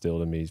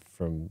instilled in me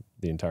from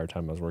the entire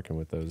time I was working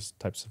with those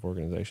types of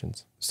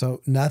organizations.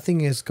 So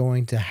nothing is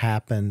going to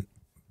happen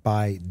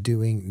by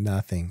doing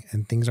nothing,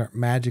 and things aren't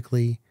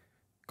magically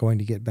going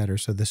to get better.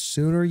 So the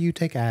sooner you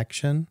take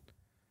action,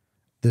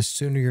 the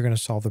sooner you're going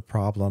to solve the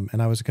problem.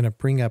 And I was going to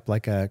bring up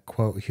like a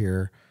quote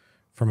here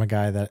from a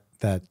guy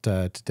that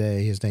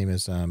today, his name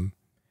is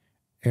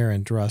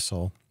Aaron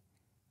Drussel.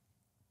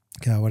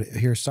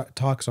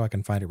 Talk so I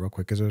can find it real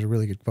quick, because it was a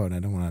really good quote, and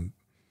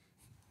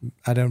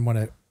I don't want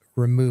to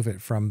remove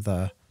it from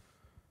the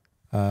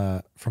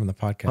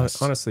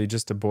podcast. Honestly,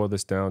 just to boil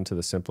this down to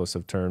the simplest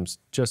of terms,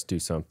 just do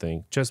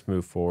something. Just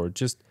move forward.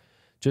 Just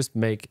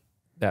make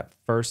that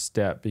first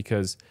step,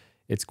 because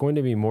it's going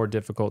to be more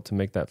difficult to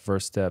make that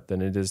first step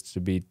than it is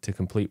to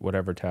complete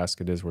whatever task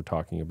it is we're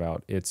talking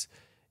about. It's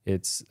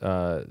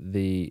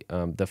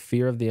the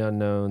fear of the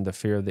unknown, the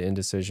fear of the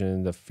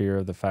indecision, the fear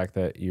of the fact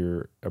that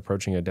you're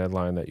approaching a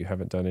deadline that you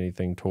haven't done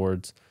anything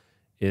towards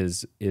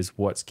is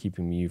what's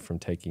keeping you from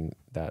taking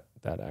that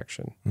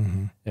action.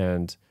 Mm-hmm.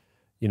 And,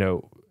 you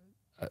know,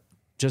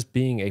 just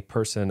being a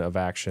person of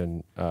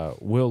action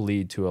will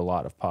lead to a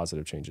lot of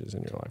positive changes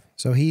in your life.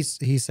 So he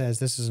says,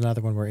 this is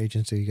another one where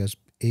agency goes,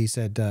 he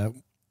said,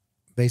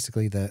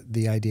 basically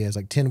the idea is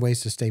like 10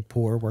 ways to stay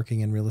poor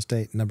working in real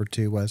estate. Number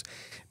 2 was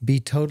be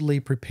totally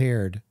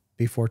prepared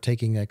before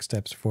taking next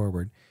steps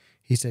forward.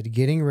 He said,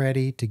 getting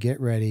ready, to get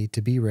ready,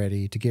 to be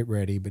ready, to get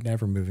ready, but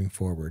never moving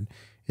forward.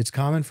 It's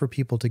common for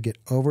people to get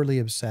overly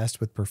obsessed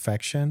with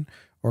perfection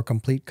or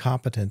complete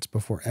competence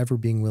before ever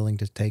being willing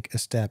to take a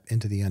step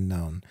into the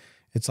unknown.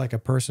 It's like a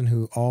person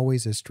who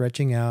always is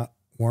stretching out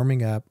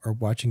warming up or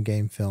watching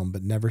game film,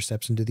 but never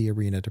steps into the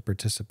arena to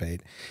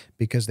participate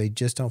because they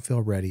just don't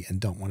feel ready and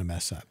don't want to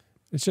mess up.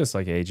 It's just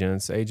like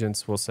agents.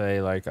 Agents will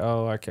say like,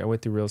 oh, I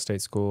went through real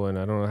estate school and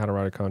I don't know how to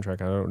write a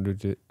contract. I don't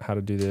know how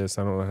to do this.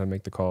 I don't know how to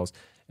make the calls.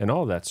 And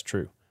all of that's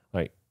true.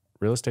 Like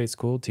real estate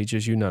school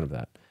teaches you none of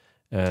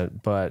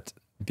that. But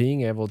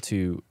being able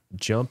to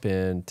jump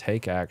in,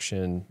 take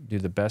action, do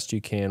the best you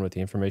can with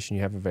the information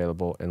you have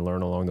available and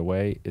learn along the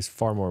way is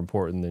far more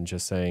important than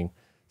just saying,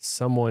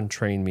 someone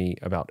train me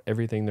about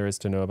everything there is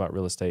to know about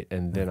real estate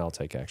and then I'll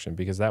take action,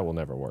 because that will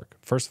never work.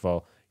 First of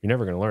all, you're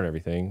never going to learn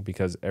everything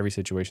because every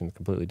situation is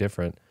completely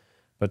different.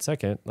 But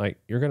second, like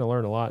you're going to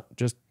learn a lot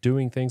just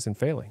doing things and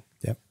failing.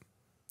 Yep.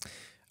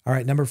 All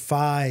right. Number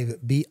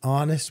 5, be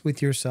honest with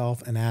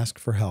yourself and ask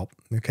for help.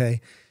 Okay.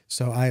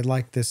 So I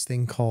like this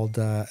thing called,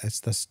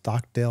 it's the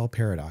Stockdale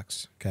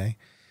paradox. Okay.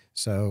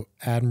 So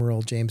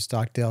Admiral James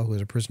Stockdale, who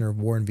was a prisoner of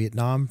war in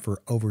Vietnam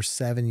for over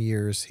 7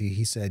 years,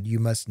 he said, you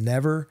must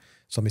never,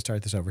 so let me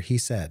start this over. He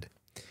said,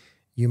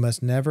 you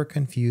must never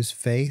confuse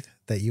faith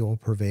that you will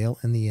prevail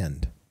in the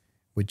end,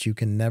 which you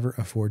can never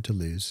afford to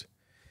lose,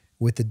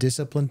 with the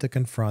discipline to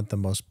confront the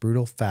most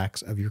brutal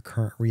facts of your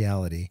current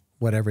reality,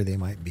 whatever they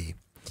might be.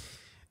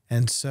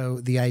 And so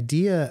the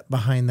idea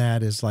behind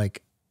that is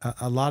like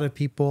a lot of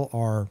people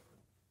are,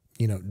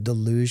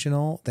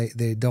 delusional.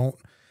 They don't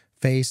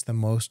face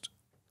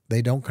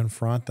they don't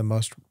confront the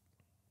most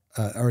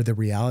or the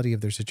reality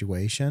of their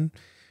situation,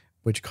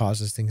 which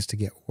causes things to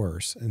get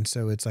worse. And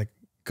so it's like,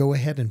 go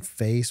ahead and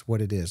face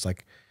what it is.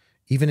 Like,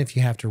 even if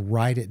you have to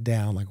write it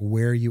down, like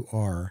where you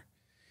are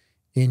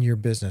in your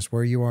business,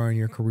 where you are in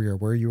your career,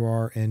 where you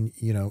are in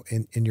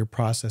your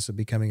process of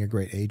becoming a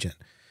great agent,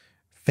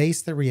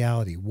 face the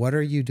reality. What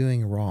are you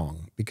doing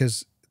wrong?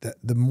 Because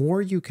the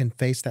more you can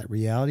face that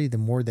reality, the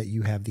more that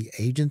you have the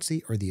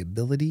agency or the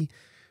ability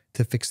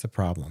to fix the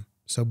problem.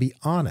 So be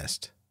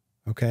honest,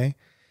 okay?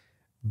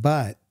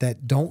 But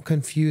don't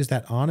confuse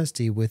that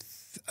honesty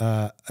with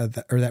or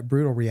that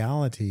brutal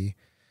reality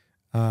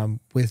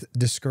with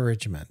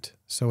discouragement.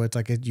 So it's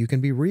like you can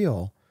be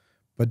real,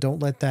 but don't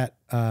let that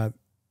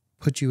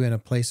put you in a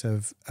place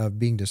of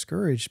being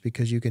discouraged,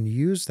 because you can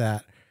use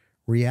that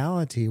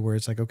reality where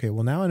it's like, okay,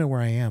 well, now I know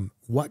where I am.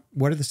 What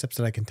are the steps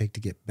that I can take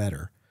to get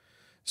better?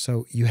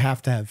 So you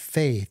have to have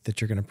faith that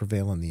you're going to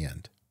prevail in the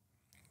end.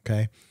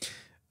 Okay.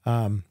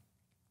 And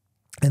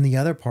the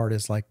other part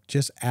is like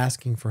just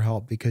asking for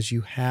help, because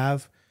you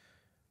have,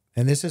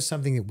 and this is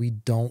something that we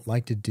don't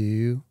like to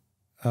do.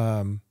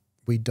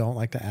 We don't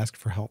like to ask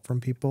for help from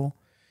people,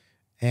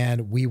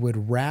 and we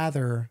would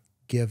rather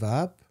give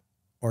up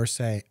or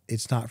say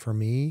it's not for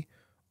me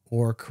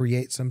or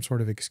create some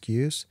sort of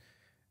excuse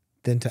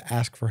than to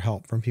ask for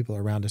help from people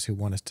around us who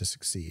want us to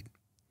succeed.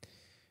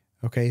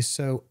 Okay,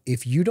 so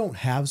if you don't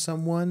have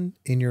someone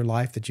in your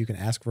life that you can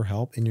ask for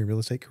help in your real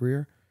estate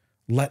career,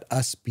 let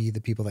us be the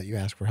people that you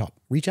ask for help.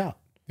 Reach out.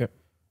 Yep.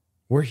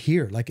 We're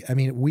here.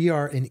 We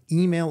are an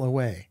email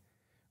away.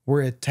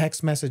 We're a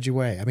text message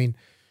away.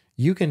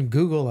 You can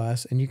Google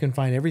us and you can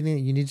find everything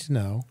that you need to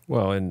know.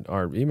 Well, and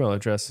our email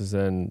address is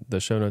in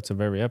the show notes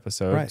of every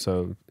episode. Right.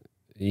 So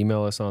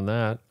email us on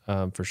that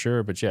for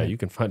sure. But yeah, you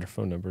can find our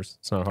phone numbers.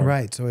 It's not hard.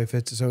 Right. So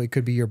it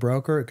could be your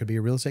broker, it could be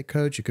a real estate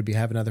coach, it could be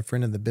have another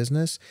friend in the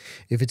business.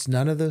 If it's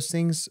none of those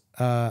things,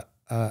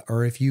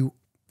 or if you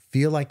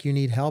feel like you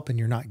need help and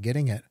you're not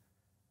getting it,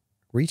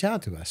 reach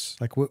out to us.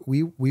 Like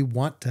we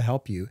want to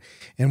help you.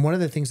 And one of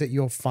the things that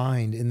you'll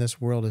find in this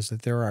world is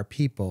that there are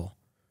people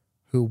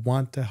who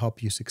want to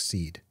help you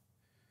succeed.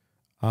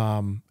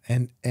 And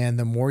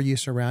the more you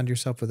surround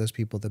yourself with those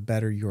people, the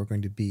better you're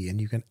going to be.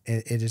 And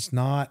it is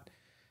not,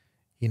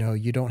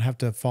 you don't have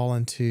to fall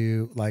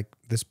into like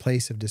this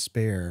place of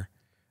despair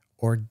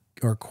or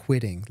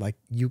quitting. Like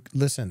you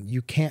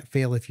can't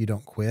fail if you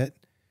don't quit,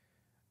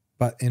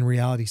 but in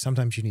reality,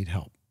 sometimes you need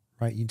help,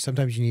 right?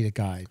 Sometimes you need a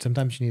guide.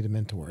 Sometimes you need a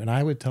mentor. And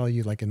I would tell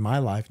you, like in my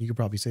life, and you could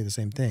probably say the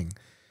same thing,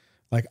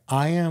 like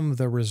I am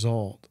the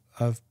result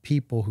of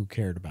people who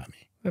cared about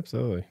me.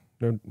 Absolutely.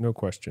 No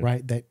question.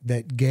 Right.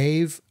 That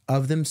gave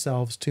of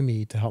themselves to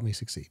me to help me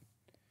succeed.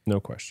 No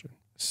question.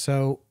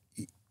 So,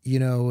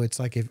 it's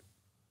like if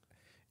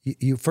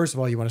you first of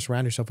all, you want to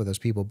surround yourself with those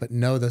people, but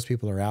know those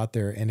people are out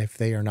there. And if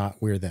they are not,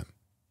 we're them.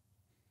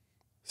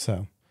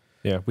 So.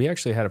 Yeah. We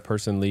actually had a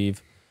person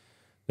leave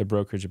the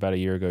brokerage about a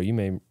year ago. You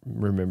may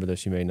remember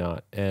this, you may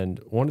not. And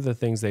one of the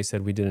things they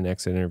said, we did an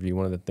exit interview.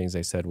 One of the things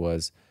they said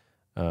was,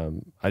 I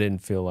didn't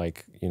feel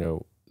like,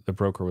 the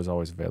broker was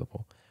always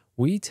available.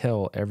 We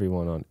tell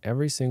everyone on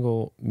every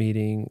single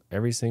meeting,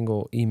 every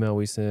single email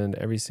we send,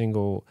 every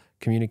single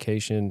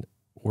communication,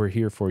 we're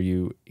here for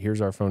you. Here's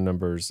our phone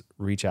numbers.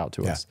 Reach out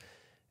to us.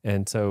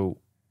 And so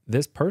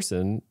this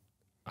person,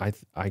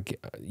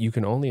 you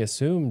can only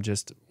assume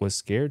just was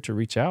scared to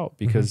reach out,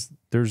 because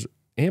there's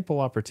ample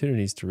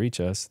opportunities to reach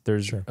us.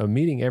 There's a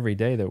meeting every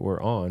day that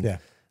we're on. Yeah.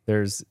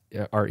 There's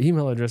our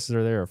email addresses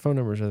are there. Our phone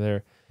numbers are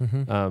there.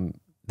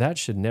 That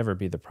should never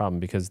be the problem,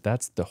 because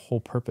that's the whole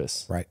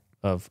purpose. Right.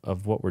 Of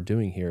what we're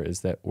doing here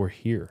is that we're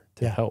here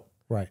to help.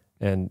 Right.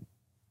 And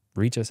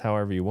reach us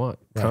however you want.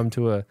 Right.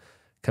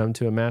 come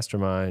to a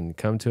mastermind,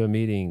 come to a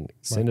meeting,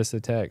 send us a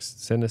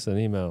text, send us an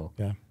email,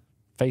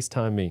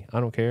 FaceTime me. I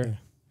don't care.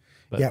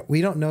 Yeah,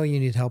 we don't know you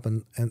need help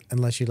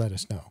unless you let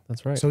us know.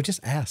 That's right. So just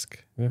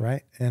ask,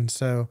 right? And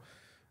so,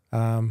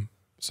 I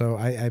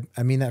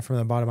mean that from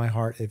the bottom of my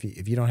heart. If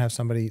you don't have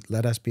somebody,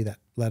 let us be that.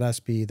 Let us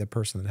be the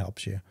person that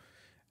helps you,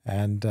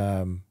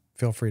 and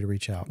feel free to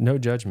reach out. No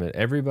judgment.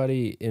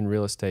 Everybody in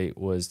real estate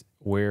was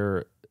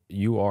where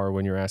you are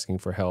when you're asking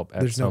for help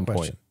at some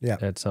point. Yeah,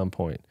 at some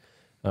point.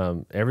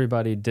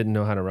 Everybody didn't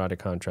know how to write a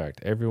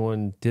contract.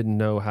 Everyone didn't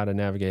know how to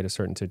navigate a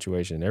certain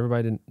situation.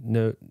 Everybody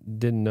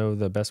didn't know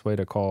the best way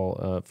to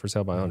call for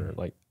sale by owner.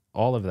 Like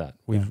all of that,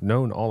 we've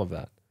known all of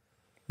that.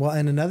 Well,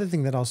 and another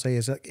thing that I'll say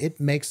is that it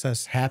makes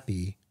us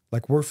happy.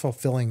 Like we're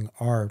fulfilling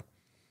our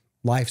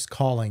life's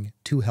calling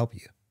to help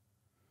you.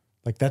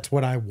 Like that's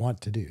what I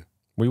want to do.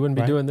 We wouldn't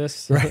be doing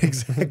this, right?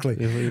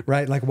 Exactly,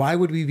 right? Like why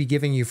would we be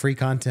giving you free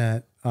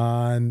content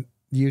on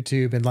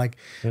YouTube and like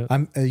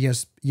I'm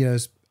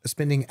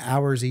spending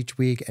hours each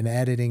week and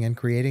editing and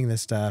creating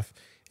this stuff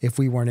if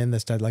we weren't in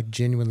this to like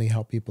genuinely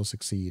help people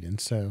succeed. And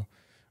so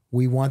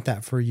we want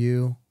that for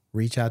you.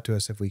 Reach out to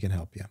us if we can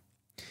help you.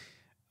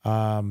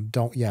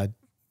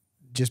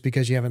 Just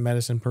because you haven't met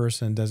us in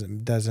person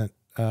doesn't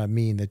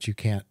mean that you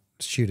can't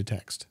shoot a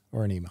text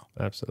or an email.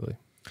 Absolutely.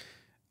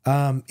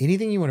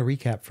 Anything you want to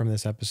recap from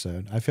this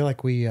episode? I feel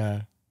like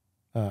I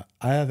thought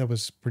that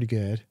was pretty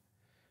good.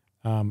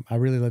 I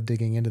really love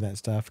digging into that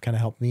stuff. Kind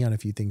of helped me on a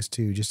few things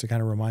too, just to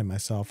kind of remind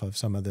myself of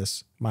some of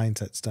this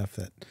mindset stuff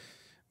that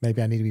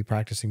maybe I need to be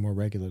practicing more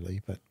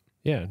regularly. But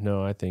yeah,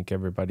 no, I think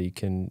everybody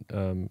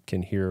can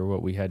hear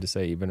what we had to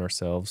say, even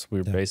ourselves.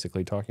 We were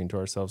basically talking to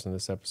ourselves in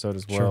this episode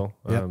as well.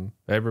 Sure.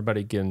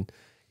 Everybody can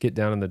get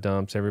down in the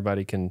dumps.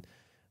 Everybody can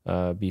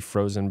be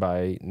frozen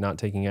by not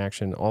taking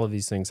action. All of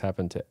these things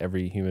happen to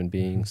every human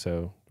being.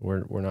 So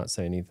we're not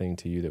saying anything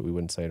to you that we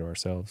wouldn't say to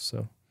ourselves.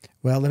 So.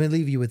 Well, let me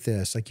leave you with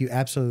this. Like you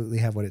absolutely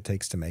have what it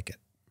takes to make it,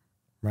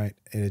 right?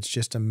 And it's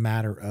just a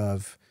matter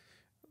of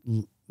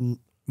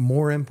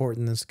more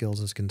important than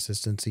skills is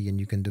consistency. And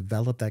you can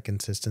develop that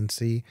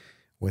consistency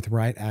with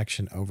right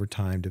action over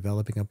time,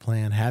 developing a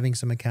plan, having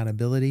some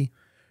accountability,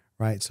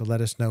 right? So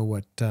let us know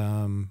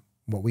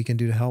what we can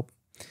do to help.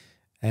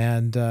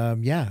 And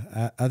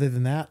other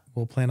than that,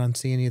 we'll plan on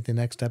seeing you at the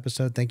next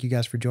episode. Thank you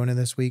guys for joining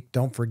this week.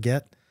 Don't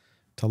forget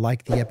to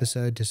like the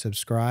episode, to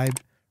subscribe.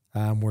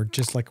 We're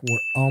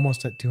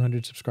almost at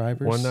 200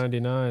 subscribers.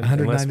 199,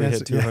 unless we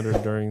hit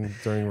 200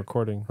 during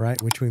recording.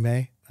 Right, which we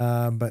may.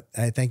 But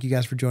thank you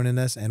guys for joining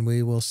us, and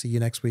we will see you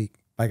next week.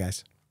 Bye,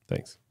 guys.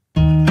 Thanks.